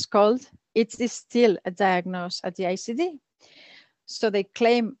 as it is called, it is still a diagnosis at the ICD. So their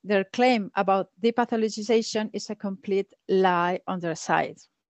claim about depathologization is a complete lie on their side.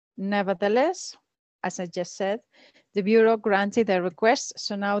 Nevertheless, as I just said, the Bureau granted their request,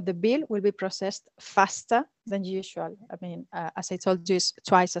 so now the bill will be processed faster than usual. I mean, as I told you, it's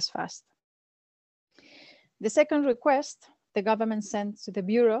twice as fast. The second request the government sent to the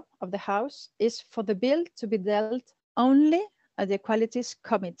Bureau of the House is for the bill to be dealt only at the Equalities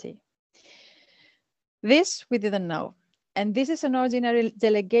Committee. This we didn't know. And this is an ordinary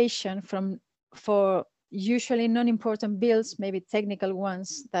delegation for usually non-important bills, maybe technical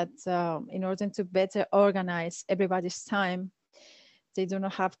ones that in order to better organize everybody's time, they do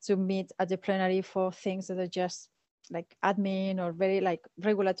not have to meet at the plenary for things that are just like admin or very like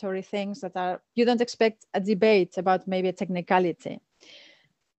regulatory things that are, you don't expect a debate about maybe a technicality.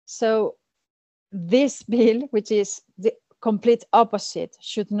 So this bill, which is the complete opposite,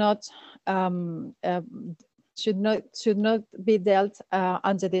 should not be dealt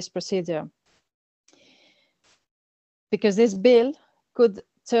under this procedure, because this bill could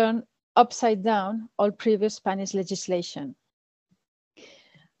turn upside down all previous Spanish legislation.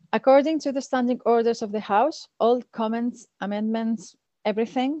 According to the standing orders of the House, all comments, amendments,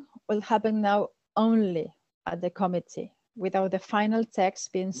 everything will happen now only at the committee, without the final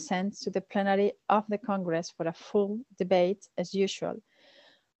text being sent to the plenary of the Congress for a full debate as usual.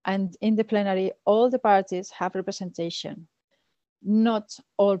 And in the plenary, all the parties have representation. Not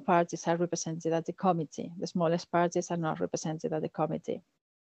all parties are represented at the committee. The smallest parties are not represented at the committee.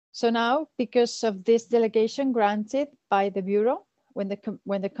 So now, because of this delegation granted by the Bureau, when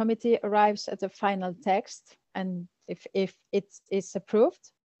the committee arrives at the final text, and if it is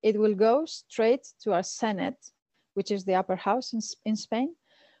approved, it will go straight to our Senate, which is the upper house in Spain,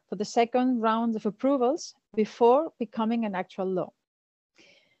 for the second round of approvals before becoming an actual law.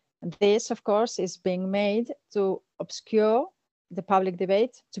 And this, of course, is being made to obscure the public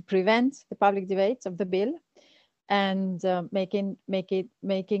debate, to prevent the public debate of the bill, and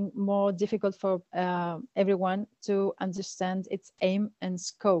making more difficult for everyone to understand its aim and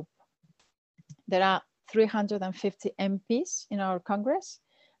scope. There are 350 MPs in our Congress,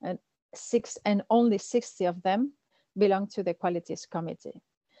 and only 60 of them belong to the Equalities Committee.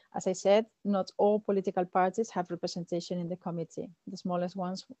 As I said, not all political parties have representation in the committee. The smallest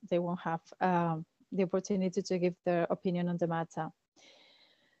ones, they won't have the opportunity to give their opinion on the matter.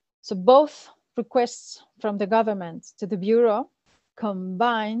 So both requests from the government to the Bureau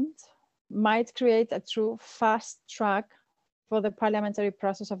combined might create a true fast track for the parliamentary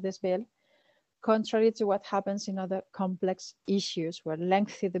process of this bill, contrary to what happens in other complex issues where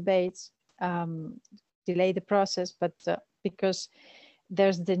lengthy debates delay the process, but because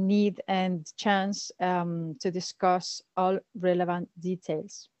there's the need and chance to discuss all relevant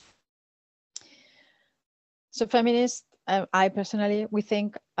details. So feminists, I personally, we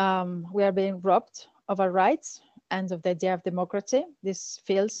think we are being robbed of our rights and of the idea of democracy. This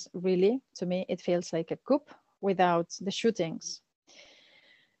feels really, to me, it feels like a coup without the shootings.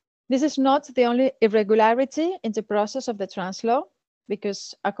 This is not the only irregularity in the process of the trans law,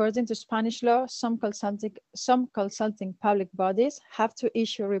 because according to Spanish law, some consulting public bodies have to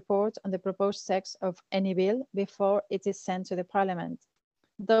issue a report on the proposed text of any bill before it is sent to the parliament.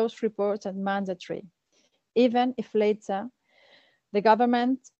 Those reports are mandatory. Even if later the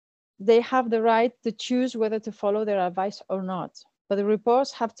government, they have the right to choose whether to follow their advice or not. But the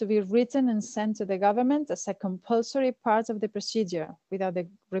reports have to be written and sent to the government as a compulsory part of the procedure. Without the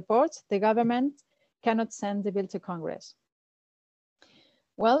reports, the government cannot send the bill to Congress.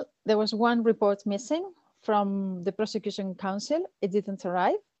 Well, there was one report missing from the Prosecution Council. It didn't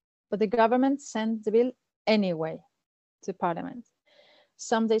arrive, but the government sent the bill anyway to Parliament.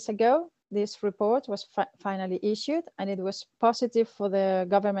 Some days ago, this report was finally issued, and it was positive for the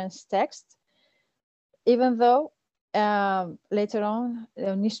government's text, even though later on,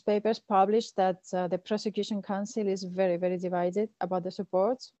 newspapers published that the Prosecution Council is very, very divided about the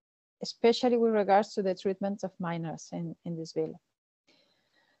support, especially with regards to the treatment of minors in this bill.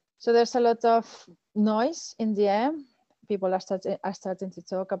 So there's a lot of noise in the air. People are starting to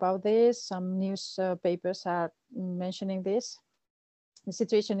talk about this. Some newspapers are mentioning this. The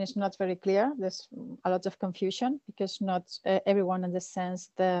situation is not very clear. There's a lot of confusion because not everyone understands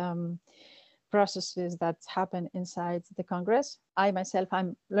the processes that happen inside the Congress. I myself,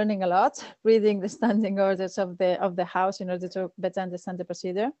 I'm learning a lot, reading the standing orders of the House in order to better understand the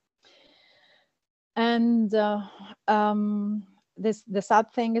procedure. And the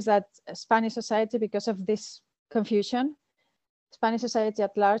sad thing is that Spanish society, because of this confusion, Spanish society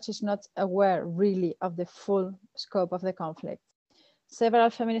at large is not aware really of the full scope of the conflict. Several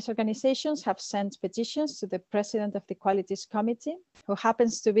feminist organizations have sent petitions to the president of the Equalities Committee, who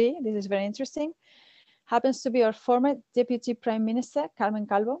happens to be, this is very interesting, happens to be our former Deputy Prime Minister, Carmen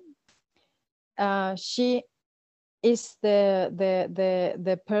Calvo. She is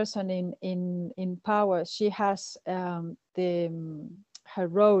the person in power. She has her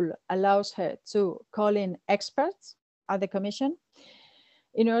role allows her to call in experts at the commission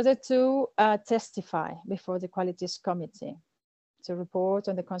in order to testify before the Equalities Committee, to report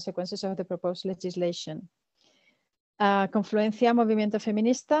on the consequences of the proposed legislation. Confluencia Movimiento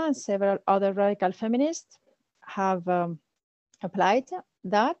Feminista and several other radical feminists have applied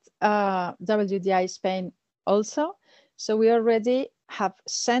that, WDI Spain also. So we already have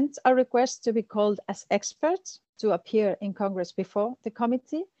sent a request to be called as experts to appear in Congress before the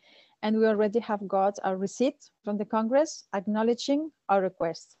committee. And we already have got a receipt from the Congress acknowledging our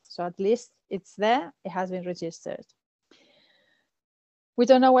request. So at least it's there, it has been registered. We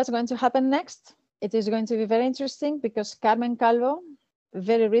don't know what's going to happen next. It is going to be very interesting because Carmen Calvo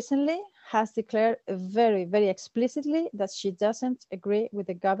very recently has declared very, very explicitly that she doesn't agree with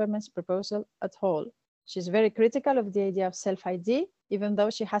the government's proposal at all. She's very critical of the idea of self-ID, even though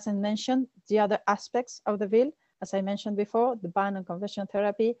she hasn't mentioned the other aspects of the bill, as I mentioned before, the ban on conversion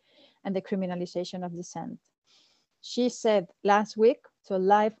therapy and the criminalization of dissent. She said last week to a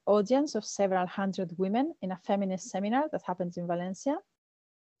live audience of several hundred women in a feminist seminar that happened in Valencia,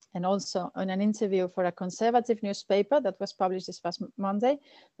 and also on an interview for a conservative newspaper that was published this past Monday,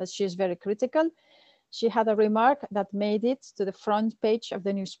 that she is very critical. She had a remark that made it to the front page of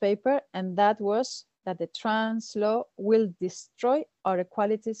the newspaper, and that was that the trans law will destroy our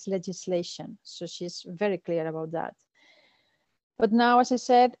equalities legislation. So she's very clear about that. But now, as I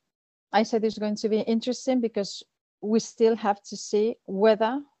said it's going to be interesting because we still have to see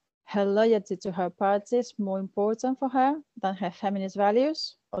whether her loyalty to her party is more important for her than her feminist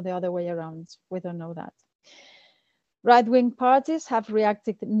values, or the other way around. We don't know that. Right-wing parties have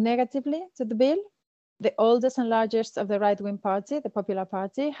reacted negatively to the bill. the oldest and largest of the right-wing party, the Popular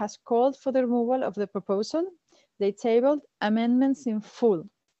Party, has called for the removal of the proposal. They tabled amendments in full.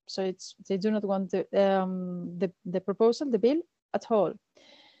 So they do not want the proposal, the bill at all.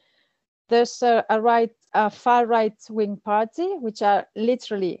 There's a far right-wing party, which are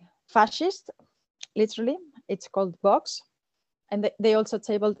literally fascist, literally. It's called Vox. And they also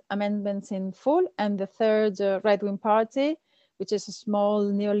tabled amendments in full. And the third right-wing party, which is a small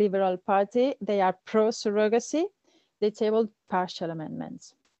neoliberal party, they are pro-surrogacy. They tabled partial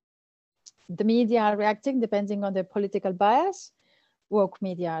amendments. The media are reacting depending on their political bias. Woke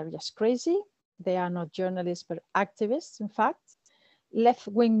media are just crazy. They are not journalists, but activists, in fact.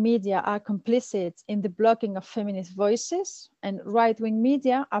 Left-wing media are complicit in the blocking of feminist voices, and right-wing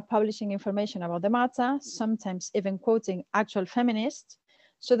media are publishing information about the matter, sometimes even quoting actual feminists.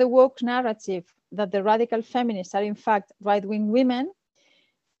 So the woke narrative that the radical feminists are in fact right-wing women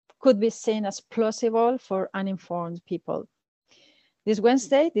could be seen as plausible for uninformed people. This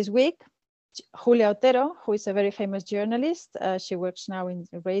Wednesday, this week, Julia Otero, who is a very famous journalist, she works now in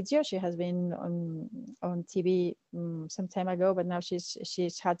radio. She has been on TV some time ago, but now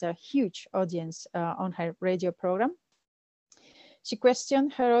she's had a huge audience on her radio program. She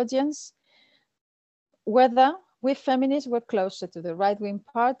questioned her audience whether we feminists were closer to the right-wing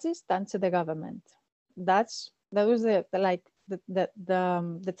parties than to the government. That was the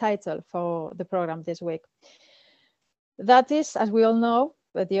title for the program this week. That is, as we all know,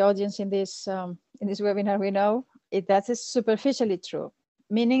 but the audience in this webinar, we know that is superficially true,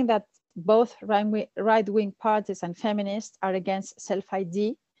 meaning that both right-wing parties and feminists are against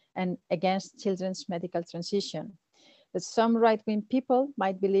self-ID and against children's medical transition. But some right-wing people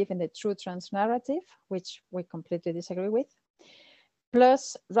might believe in the true trans narrative, which we completely disagree with.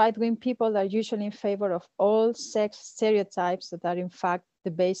 Plus, right-wing people are usually in favor of all sex stereotypes that are in fact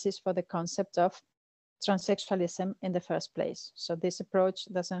the basis for the concept of transsexualism in the first place. So this approach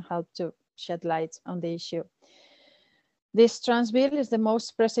doesn't help to shed light on the issue. This trans bill is the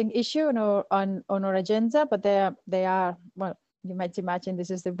most pressing issue on our agenda, but they are, well, you might imagine this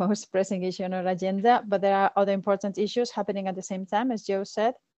is the most pressing issue on our agenda, but there are other important issues happening at the same time, as Joe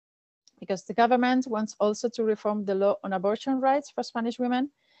said, because the government wants also to reform the law on abortion rights for Spanish women.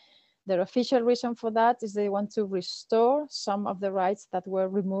 Their official reason for that is they want to restore some of the rights that were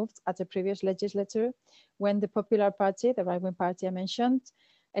removed at the previous legislature when the Popular Party, the right-wing party I mentioned,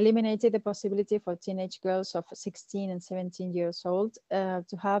 eliminated the possibility for teenage girls of 16 and 17 years old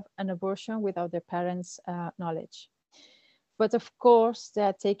to have an abortion without their parents' knowledge. But of course, they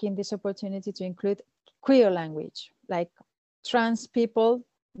are taking this opportunity to include queer language, like trans people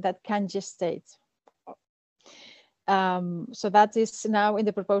that can gestate. So that is now in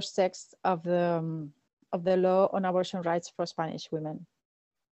the proposed text of the law on abortion rights for Spanish women.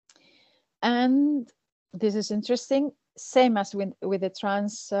 And this is interesting, same as with the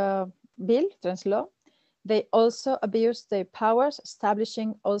trans bill, trans law, they also abused their powers,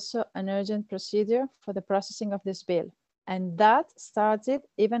 establishing also an urgent procedure for the processing of this bill. And that started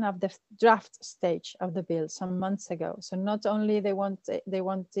even at the draft stage of the bill some months ago. So not only they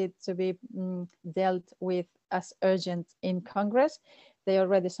wanted to be dealt with as urgent in Congress, they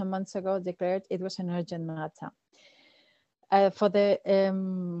already some months ago declared it was an urgent matter for the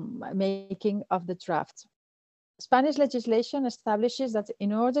making of the draft. Spanish legislation establishes that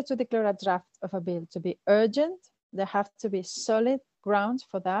in order to declare a draft of a bill to be urgent, there have to be solid grounds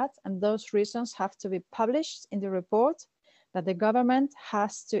for that, and those reasons have to be published in the report that the government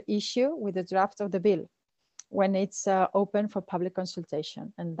has to issue with the draft of the bill when it's open for public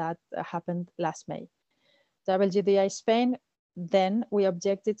consultation, and that happened last May. WGDI Spain, then we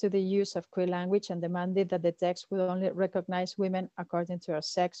objected to the use of queer language and demanded that the text would only recognize women according to our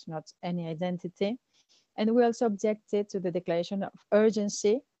sex, not any identity. And we also objected to the declaration of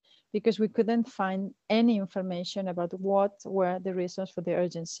urgency because we couldn't find any information about what were the reasons for the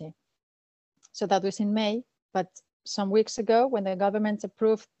urgency. So that was in May, but some weeks ago when the government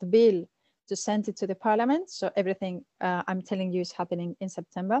approved the bill to send it to the parliament, so everything I'm telling you is happening in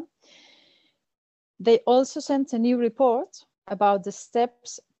September, they also sent a new report about the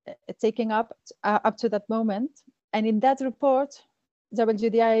steps taken up to that moment. And in that report,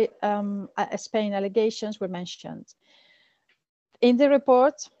 WGDI Spain allegations were mentioned. In the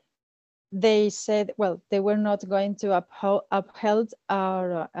report, they said, well, they were not going to uphold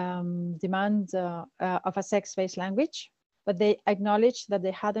our demand of a sex-based language, but they acknowledged that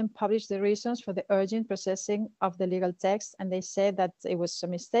they hadn't published the reasons for the urgent processing of the legal text, and they said that it was a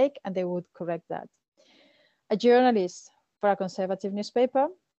mistake and they would correct that. A journalist for a conservative newspaper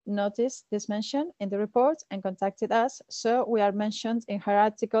noticed this mention in the report and contacted us, so we are mentioned in her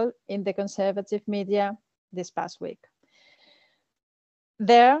article in the conservative media this past week.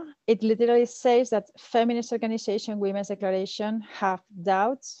 There, it literally says that feminist organization Women's Declaration have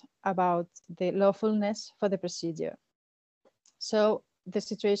doubts about the lawfulness for the procedure. So the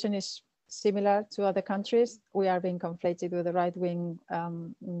situation is similar to other countries. We are being conflated with the right-wing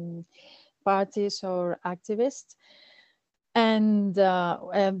parties or activists. And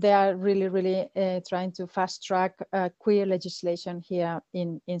they are really trying to fast track queer legislation here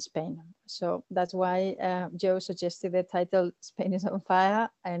in Spain. So that's why Joe suggested the title "Spain is on Fire."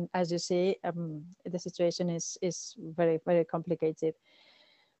 And as you see, the situation is very complicated.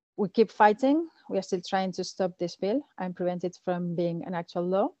 We keep fighting. We are still trying to stop this bill and prevent it from being an actual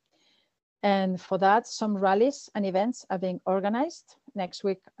law. And for that, some rallies and events are being organized. Next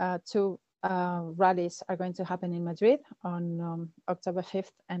week, two rallies are going to happen in Madrid on October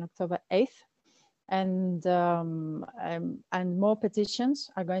 5th and October 8th. And more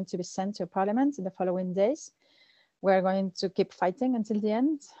petitions are going to be sent to Parliament in the following days. We're going to keep fighting until the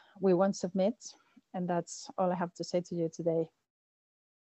end. We won't submit. And that's all I have to say to you today.